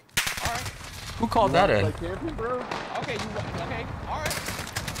strike? All right. Who called that in? Like camping, bro? Okay, okay, all right.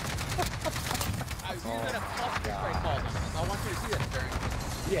 I was using a cluster strike call. I want you to see that during.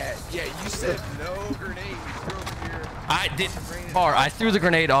 Yeah, you said no grenades. You're over here. I did. Bar, I threw the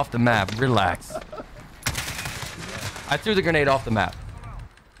grenade off the map. Relax. I threw the grenade off the map.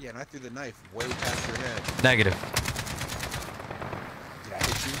 Yeah, and I threw the knife way past your head. Negative. Did I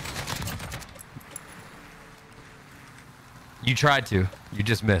hit you? You tried to. You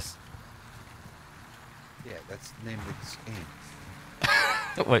just missed. Yeah, that's the name of this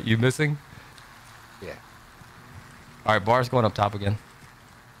game. What, you missing? Yeah. All right, Bar's going up top again.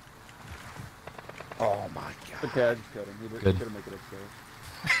 Oh my god. Okay, I just cut him. He Good. couldn't make it upstairs.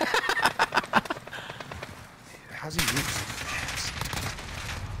 How's he move so fast?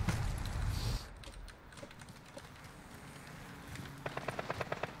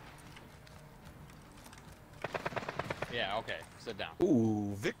 Yeah, okay. Sit down.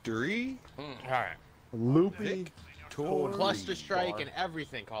 Ooh, victory. All right. Loopy. Cluster strike and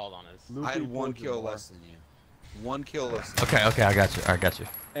everything called on us. Loopy I had one poison kill bar. less than you. One kill less than Okay, okay, I got you. I got you.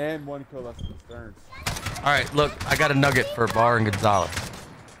 And one kill less than Stearns. All right, look, I got a nugget for Bar and Gonzalez.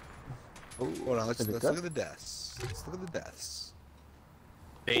 you. Hold on, let's Is it look good? at the deaths. Let's look at the deaths.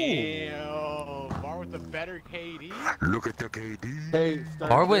 Damn. Bar with the better KD. Look at the KD. Hey, Stearns, Bar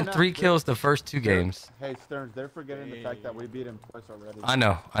they're went not- 3 kills the first 2 games. Hey, Stearns, they're forgetting the fact that we beat him twice already. I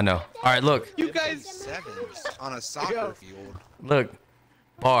know, I know. All right, look, You guys. Sevens on a soccer Yo. field. look,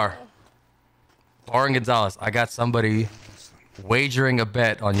 Bar and Gonzalez. I got somebody wagering a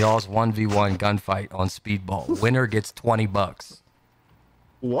bet on y'all's 1v1 gunfight on Speedball. Winner gets $20.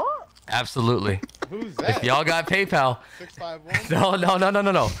 What? Absolutely. Who's If that? y'all got PayPal, 651.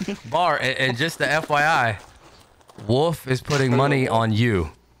 no. Bar, and just the FYI, Wolf is putting money on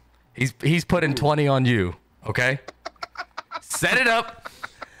you. He's putting 20 on you. Okay. Set it up.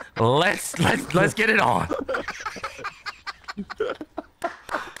 Let's get it on.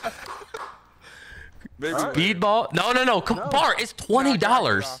 Speedball? No. Come, Bar, it's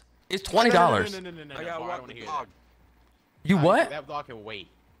 $20. It's $20. No. I got Bar, I don't one wanna hear dog. You that. what? That dog can wait.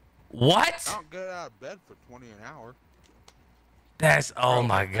 What? I don't get out of bed for 20 an hour. That's oh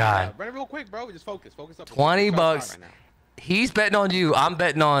my god. Run it real quick, bro. Just focus. Focus up. 20 Focus bucks. right now. He's betting on you. I'm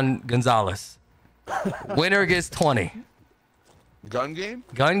betting on Gonzalez. Winner gets 20. Gun game?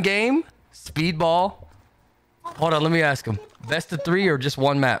 Gun game, speedball. Hold on, let me ask him. Best of 3 or just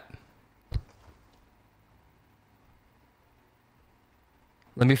one map?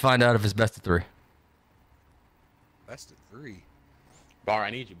 Let me find out if it's best of 3. Best of 3. Bar, I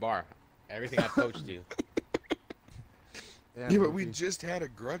need you. Bar. Everything I've coached you. Yeah, but we just had a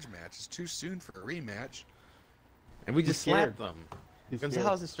grudge match. It's too soon for a rematch. And we just He's scared. slapped them. He's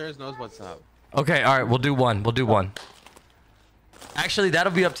Gonzalez and Stearns knows what's up. Okay, all right, we'll do one. We'll do one. Actually,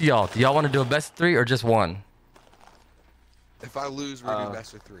 that'll be up to y'all. Do y'all want to do a best of 3 or just one? If I lose, we're doing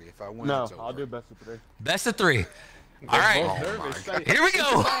best of 3. If I win, No, it's over. I'll do best of 3. Best of 3. All right, here we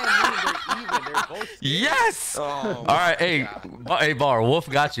go. Yes. Oh, All right, hey, Bar, Wolf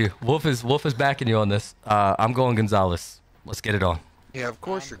got you. Wolf is backing you on this. I'm going Gonzalez. Let's get it on. yeah, of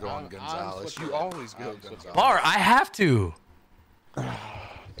course you're going I'm Gonzalez. switching. You always go I'm switching. Gonzalez. Bar, I have to.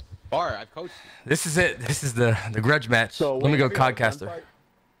 Bar, I've coached you. This is it. This is the grudge match. So Let me go wait, we got a Codcaster. gunfight?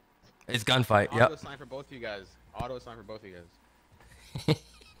 It's gunfight. Auto Yep. sign for both of you guys. Auto sign for both of you guys.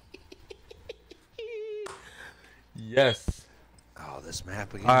 Yes. Oh, this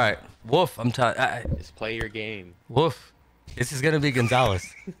map again. All right, Wolf. I'm telling. Just play your game. Wolf. This is gonna be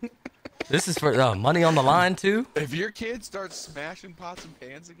Gonzalez. This is for money on the line too. If your kid starts smashing pots and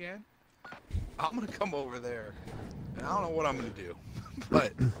pans again, I'm gonna come over there. And I don't know what I'm gonna do,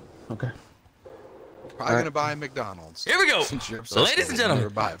 but Okay. probably gonna buy a McDonald's. Here we go, Since you're obsessed ladies and with it, never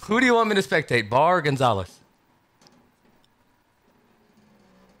gentlemen. buy it. Who do you want me to spectate, Bar or Gonzalez?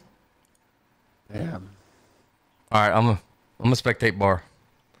 Damn. All right, I'm gonna spectate Bar.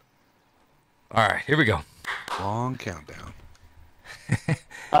 All right, here we go. Long countdown.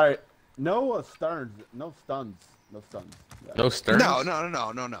 All right. No Stearns. No stuns. No stuns. Yeah. No Stearns? No.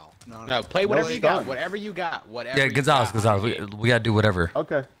 No, play whatever No you got. stuns. Whatever you got. Whatever Yeah, you Gonzalez. got. Gonzalez. We gotta do whatever.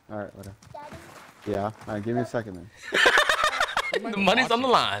 Okay. All right. Whatever. Yeah. All right. Give me a second then. The money's on the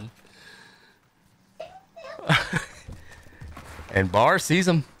line. And Bar sees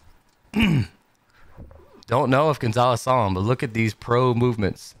him. Don't know if Gonzalez saw him, but look at these pro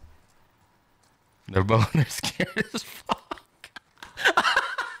movements. They're scared as fuck.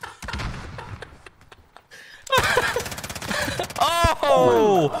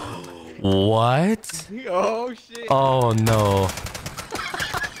 Oh! What? Oh shit. Oh no.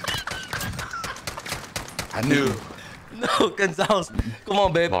 I knew. No, Gonzalez. Come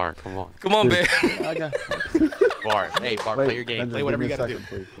on, babe. Bar, come on. Come on, babe. I got. Bar. Hey, Bar, Wait, play your game. Benjamin, Play whatever you give me gotta a do.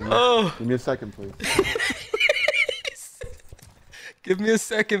 second, please. Oh. Give me a second, please. Give me a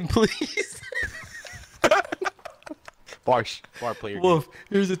second, please. Bar, play your Wolf,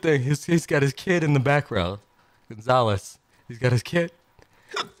 here's the thing. He's got his kid in the background. Gonzalez. He's got his kid.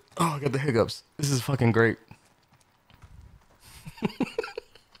 Oh, I got the hiccups. This is fucking great.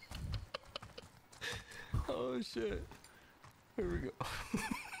 Oh, shit. Here we go.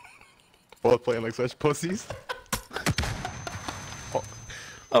 Both playing like such pussies.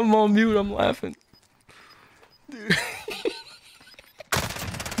 I'm on mute. I'm laughing. Dude.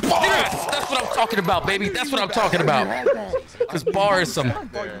 Yes, that's what I'm talking about, baby. That's what I'm talking about. Because Bar is some.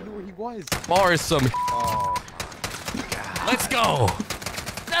 Bar, you knew where he was. Bar is some. Let's go.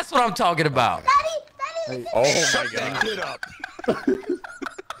 That's what I'm talking about. Daddy, Oh my god. Get up.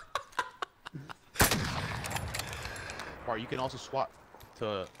 Bar, you can also swap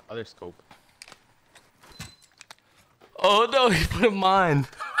to other scope. Oh no, he put a mine.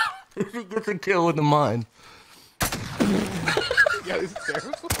 He gets a kill with the mine. Yeah, this is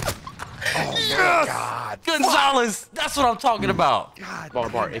terrible. Yes! God. Gonzalez, that's what I'm talking about. God. Bar,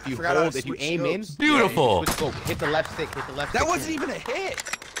 damn it, if I you forgot how hold, to if you switch aim in, scopes. Beautiful. switch scope. Hit the left stick. Hit the left. That stick wasn't in. even a hit.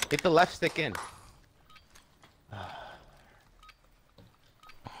 Hit the left stick in.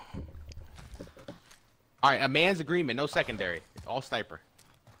 All right, a man's agreement, no secondary. All sniper.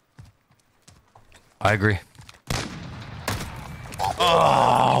 I agree.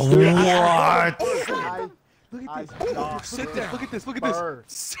 Oh, what? Look I at this. stopped. Sit there. Look at this. Look at this. Bird.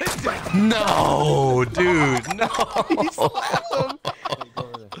 Sit down. No, dude, no.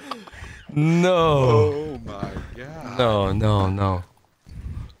 No. Oh my god. No, no, no.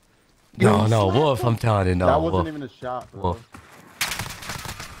 No, no, Wolf, I'm telling you, no. That wasn't Wolf. even a shot, bro. Wolf.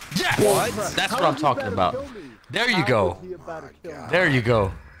 Yes! What? That's How what I'm was he talking better about. kill me? There you How go. was he about to kill me? There you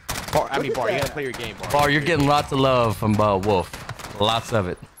go. Bar, I mean, Look at Bar, you that. gotta play your game, Bar. Bar, you're getting lots of love from Wolf. Lots of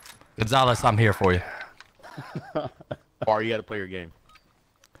it. Gonzalez, I'm here for you. Bar, you gotta play your game.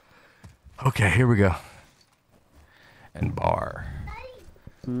 Okay, here we go. And Bar.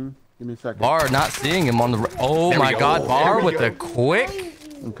 Give me a second. Bar not seeing him on the. Oh There we my go. God, Bar There we with go. a quick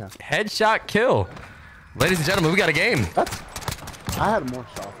Okay. headshot kill. Ladies and gentlemen, we got a game. I had more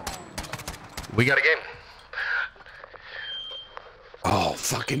shots. We got a game. Oh,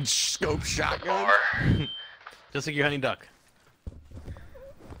 fucking scope shotgun. Just like your honey duck.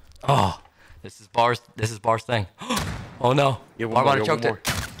 Oh, this is Bar's thing. Oh no, Yeah, Bar one might more, have yeah, choked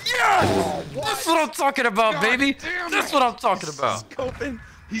it. Yes! That's what I'm talking about, baby. That's what I'm talking about. Scoping.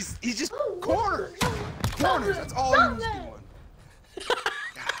 He's just corners. Corners. That's all he was doing.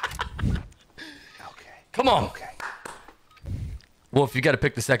 Okay. Come on, Okay. Wolf. You got to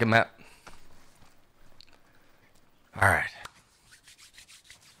pick the second map. All right.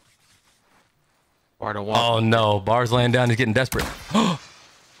 Bar don't want. Oh no, Bar's laying down. He's getting desperate. All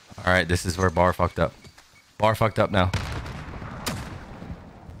right, this is where Bar fucked up. Bar fucked up now.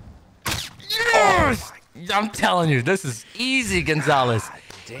 Yes! I'm telling you, this is easy, Gonzalez.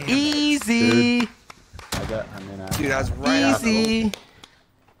 Damn. Easy. Dude, I was right out, in the Easy. open.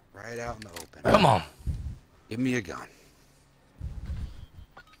 Right out in the open. Come on. Give me a gun.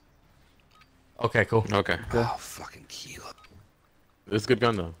 Okay, cool. Okay. Oh, fucking Keela. This is a good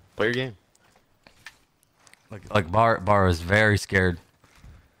gun though. Play your game. Like Bar is very scared.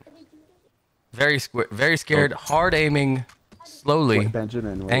 Very scared. Hard aiming, slowly. Wait,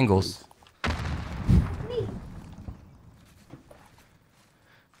 Benjamin, wait, Angles.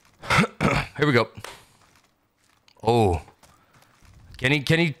 Here we go. Oh. Can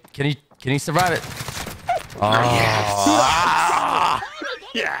he survive it? Oh.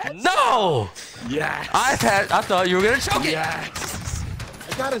 Yes. No! Yes. I thought you were gonna choke it. Yes.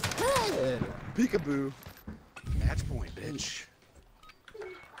 I got his head. Peekaboo. Match point, bitch.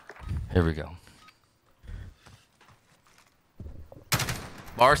 Here we go.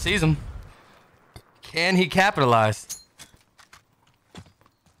 Bar sees him. Can he capitalize?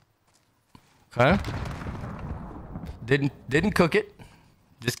 Okay. Didn't cook it.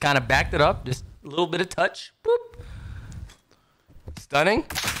 Just kind of backed it up. Just a little bit of touch. Boop. Stunning.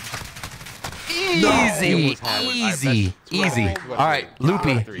 Easy. Easy. Easy. All right,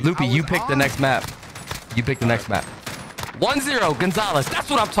 Loopy. Loopy, you pick the next map. You pick the next map. 1-0, Gonzalez. That's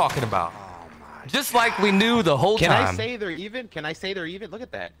what I'm talking about. Oh my. Just like we knew the whole Can time. I say they're even? Can I say they're even? Look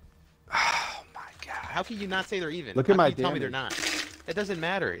at that. Oh my god. How can you not say they're even? Look How at my can you tell me they're damage. not? It doesn't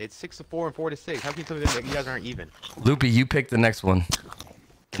matter. It's 6-4 and 4-6. How can you tell me that you guys aren't even? Loopy, you pick the next one.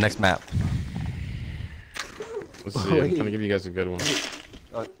 The next map. Let's see. I'm trying to give you guys a good one.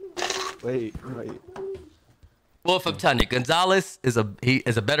 Wait. Wolf, I'm telling you, Gonzalez is a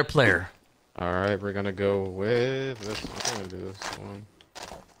better player. All right, we're gonna go with this. I'm gonna do this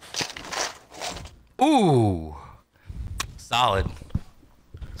one. Ooh. Solid.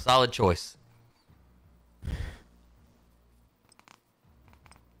 Solid choice.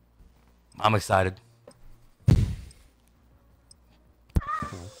 I'm excited.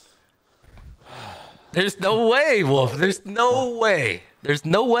 There's no way, Wolf. There's no way. There's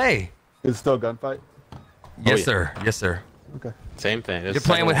no way. Is it still a gunfight? Yes, yeah. sir. Yes, sir. Okay. Same thing. You're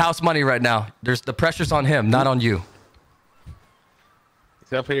playing with house money right now. There's the pressure's on him, not on you. You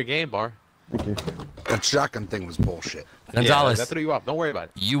gotta play your game, Bar. Thank you. That shotgun thing was bullshit. Gonzalez, Yeah, that threw you off. Don't worry about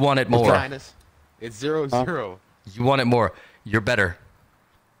it. you want it It's more. minus. It's 0-0. You want it more. You're better.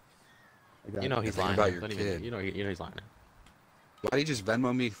 I got You know it. he's Think lying. about your Don't even- kid. You know he's lying. Why do you just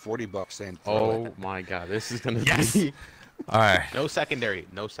Venmo me $40 saying throw Oh it? my God, this is gonna Yes. be All right. no secondary.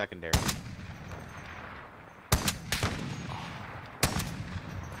 No secondary.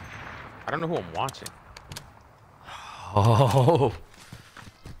 I don't know who I'm watching. Oh.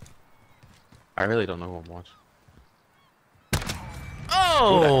 I really don't know who I'm watching.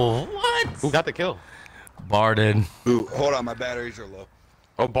 Oh, what? Who got the kill? Bar did. Ooh, hold on, my batteries are low.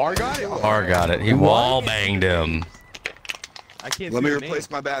 Oh, Bar got it. Bar got it. He wall banged him. I can't. Let see me the replace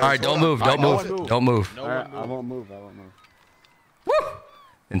name. my batteries. All right, don't Hold move. on. Don't All right, move. no one Don't move. No All one right, I move. won't move. I won't move. I'm gonna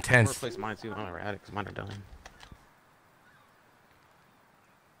Intense. replace mine too. I'm at it because mine are dying.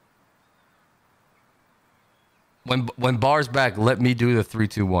 When Bar's back, let me do the 3,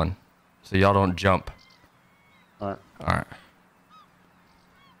 2, 1, so y'all don't jump. All right. All right.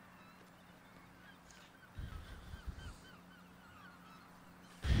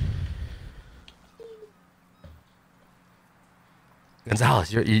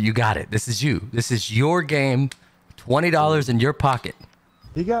 Gonzalez, you got it. This is you. This is your game. $20 in your pocket.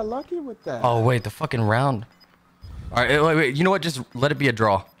 He got lucky with that. Oh wait, the fucking round. All right, wait. You know what? Just let it be a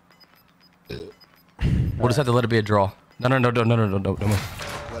draw. We'll just have to let it be a draw. No. Don't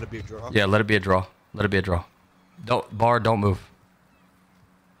move. Let it be a draw. Yeah, let it be a draw. Let it be a draw. Don't move.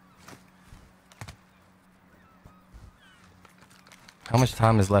 How much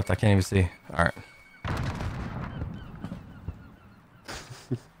time is left? I can't even see. All right.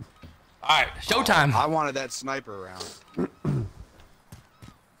 All right, showtime. I wanted that sniper round.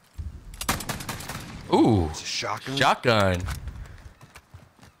 Ooh, It's a shotgun. shotgun.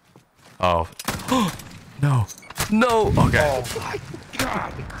 Oh. No. Okay. Oh my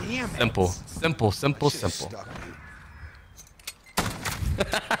god, damn it. Simple. I should've stuck you.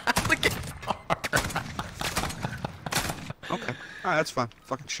 Look at Okay. Alright, that's fine.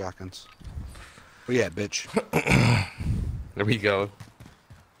 Fucking shotguns. But yeah, bitch. There we go.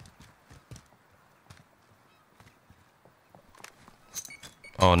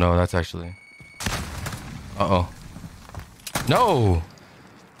 Oh no, that's actually. Uh-oh. No!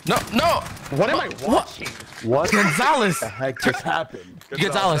 No! What am I watching? What Gonzalez! the heck just happened?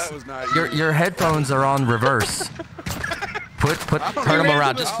 Gonzalez, that was not your headphones are on reverse. Turn them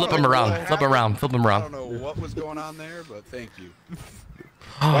around. Just flip them around. Flip them around. Flip them I around. don't know what was going on there, but thank you.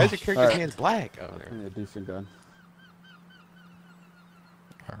 Why is your character's Alright. hands black? Oh, I there. need a decent gun.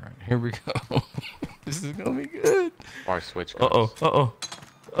 All right, here we go. This is gonna be good. Bar switch. Uh-oh.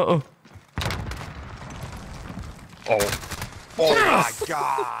 Oh my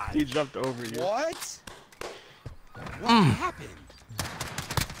god. He jumped over you. What? What happened?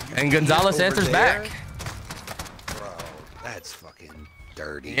 And Gonzalez Over answers there? back. Bro, that's fucking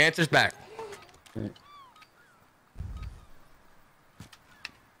dirty. He answers back.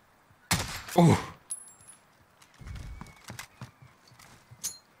 Ooh.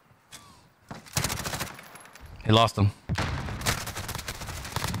 He lost him.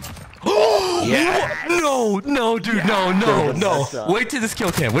 Yeah. No, dude, no. Shot. Wait till this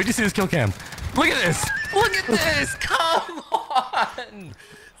kill cam. Wait to see this kill cam. Look at this. Look at this. Come on.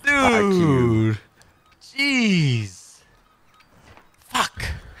 Dude. Jeez. Fuck.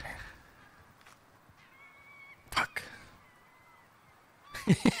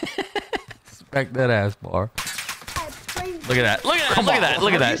 Smack that ass bar. Look at that. Look at that. Look at that.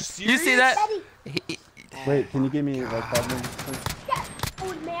 Look at that. You see that? Wait, can you give me like 5 minutes? please? Yes,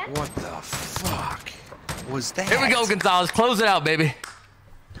 old man. What the fuck was that? Here we go, Gonzalez. Close it out, baby.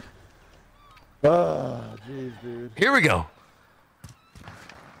 Oh, jeez, dude. Here we go.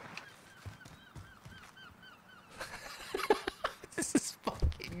 This is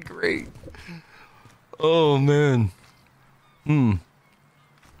fucking great. Oh, man.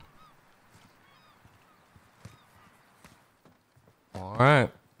 All right.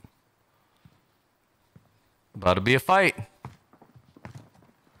 About to be a fight.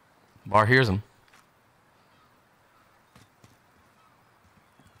 Bar hears him.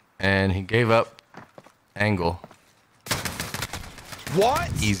 And he gave up angle. What?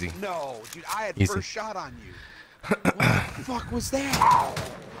 Easy. No, dude, I had Easy. first shot on you. What the fuck was that?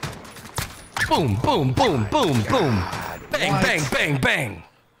 Boom, boom, boom, boom, boom. God, Bang, what? bang, bang, bang.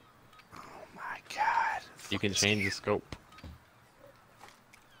 Oh my god. You can change the scope.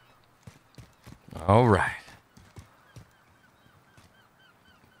 All right.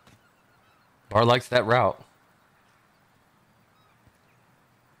 Bar likes that route.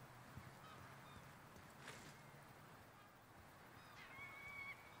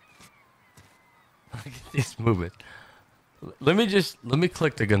 Look at this movement. Let me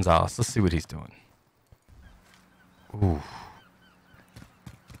click to Gonzalez. Let's see what he's doing. Ooh,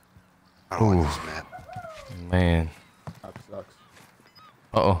 I don't like this map. man. That sucks.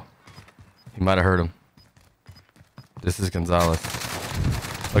 Uh-oh. He might have heard him. This is Gonzalez.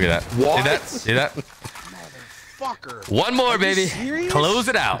 Look at that. What? See that? See that? Fucker. One more, Are you baby. serious? Close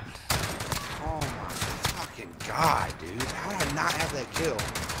it out. Oh my fucking god, dude. How did I not have that kill?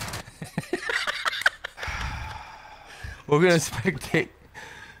 We're gonna spectate.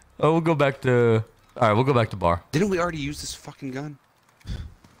 Oh, we'll go back to. All right, we'll go back to bar. Didn't we already use this fucking gun?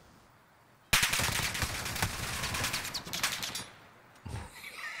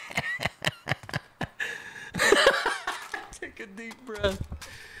 Take a deep breath.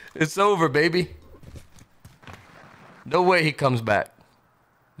 It's over, baby. No way he comes back.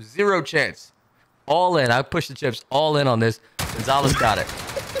 Zero chance. All in. I pushed the chips all in on this. Gonzalez got it.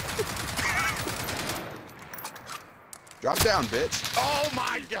 Drop down, bitch. Oh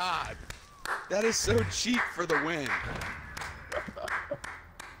my god. That is so cheap for the win.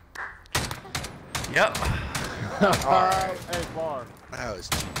 Yep. Alright, hey, Bar. That was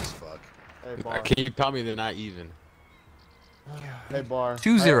cheap as fuck. Hey, Bar. Can you tell me they're not even? Hey, Bar.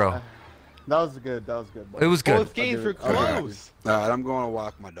 2-0. That was good. That was good. Bar. It was good. Both games were close. Alright, I'm going to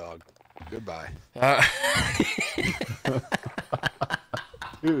walk my dog. Goodbye.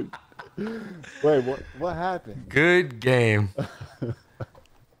 Dude. Wait, what happened? Good game.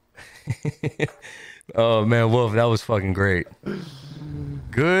 Oh man, Wolf, that was fucking great.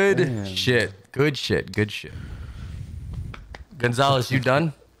 Good Damn. shit. Good shit. Good shit. Gonzalez, you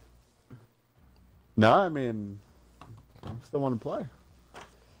done? No, I mean, I still want to play. All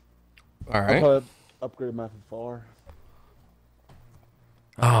I'll right. probably upgrade my FFR.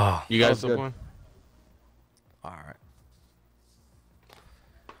 Oh, You That guys was still good. playing? all right.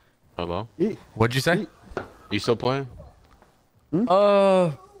 Hello? Eat. What'd you say? You still playing?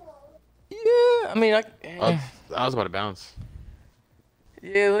 Yeah. I mean, I was about to bounce.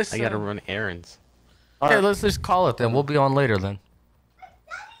 yeah. Let's. I gotta run errands. Yeah, let's just call it then. We'll be on later then.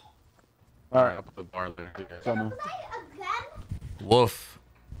 All right. I'll put the bar there. So, man. Wolf,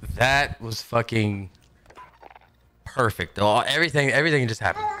 that was fucking perfect. Everything just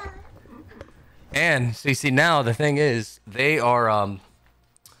happened. And so you see now the thing is they are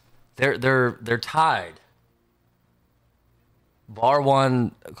they're tied. Bar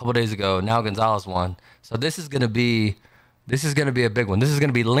won a couple days ago. Now Gonzalez won. So this is gonna be a big one. This is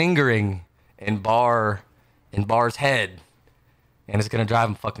gonna be lingering in Bar's head, and it's gonna drive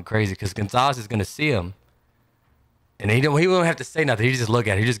him fucking crazy because Gonzalez is gonna see him, and he won't have to say nothing. He just look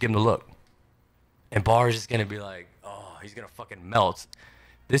at it. He just give him the look, and Bar's just gonna be like, oh, he's gonna fucking melt.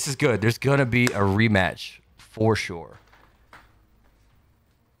 This is good. There's gonna be a rematch for sure.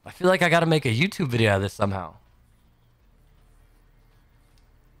 I feel like I gotta make a YouTube video out of this somehow.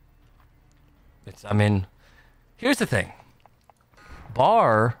 I mean, here's the thing.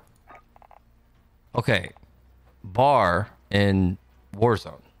 Bar in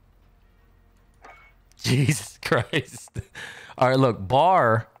Warzone. Jesus Christ. All right, look,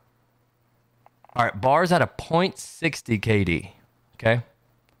 Bar's at a .60 KD, okay?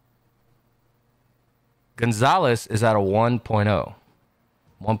 Gonzalez is at a 1.0,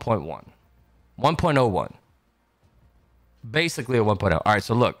 1.1, 1.01. Basically a 1.0. All right,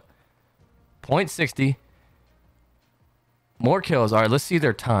 so look. .60. More kills. All right, let's see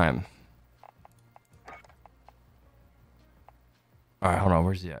their time. All right, hold on.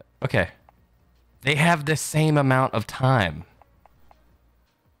 Where's he at? Okay. They have the same amount of time.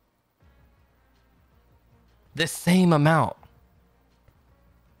 The same amount.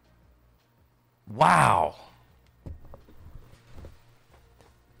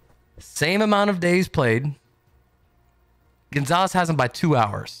 Same amount of days played. Gonzalez has him by 2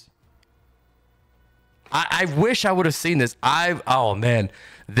 hours. I wish I would have seen this. Oh man,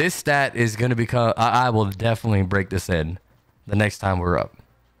 this stat is gonna become. I will definitely break this in the next time we're up.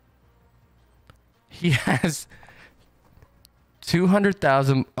 He has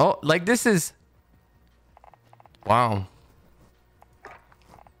 200,000. Oh, like this is. Wow.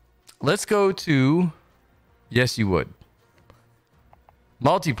 Let's go to. Yes, you would.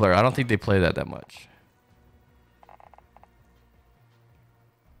 Multiplayer. I don't think they play that much.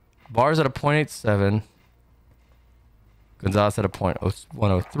 Bars at a .87. Gonzalez at a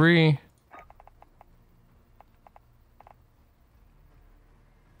 .103.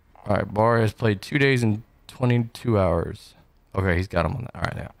 All right, Bar has played 2 days and 22 hours. Okay, he's got him on that. All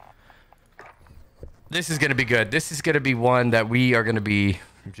right, now. This is going to be good. This is going to be one that we are going to be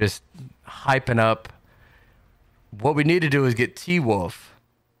just hyping up. What we need to do is get T-Wolf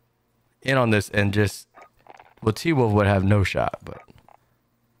in on this and just... Well, T-Wolf would have no shot, but...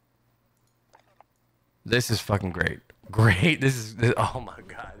 This is fucking great. Great. Oh my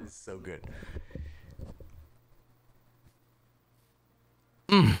God. This is so good.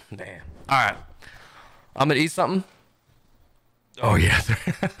 Man. All right. I'm going to eat something. Oh, yeah.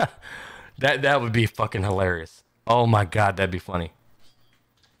 That would be fucking hilarious. Oh my God. That'd be funny.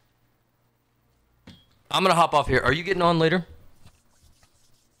 I'm going to hop off here. Are you getting on later?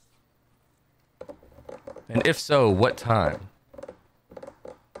 And if so, what time?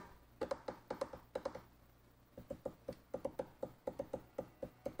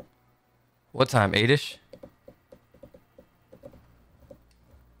 What time? 8-ish?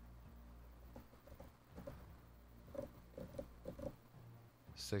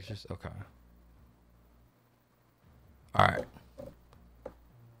 Six-ish? Okay. Alright.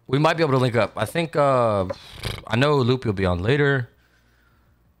 We might be able to link up. I think, I know Loopy will be on later.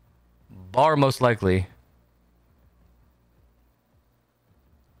 Bar most likely.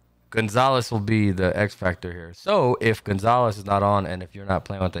 Gonzalez will be the X factor here. So, if Gonzalez is not on and if you're not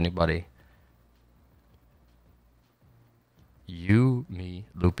playing with anybody, you, me,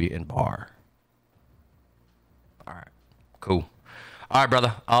 Loopy, and Bar. All right, cool. All right,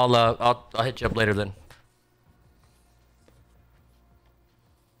 brother. I'll hit you up later then.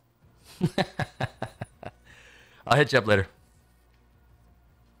 I'll hit you up later.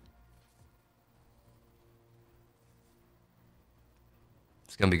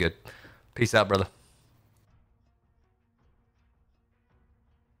 It's gonna be good. Peace out, brother.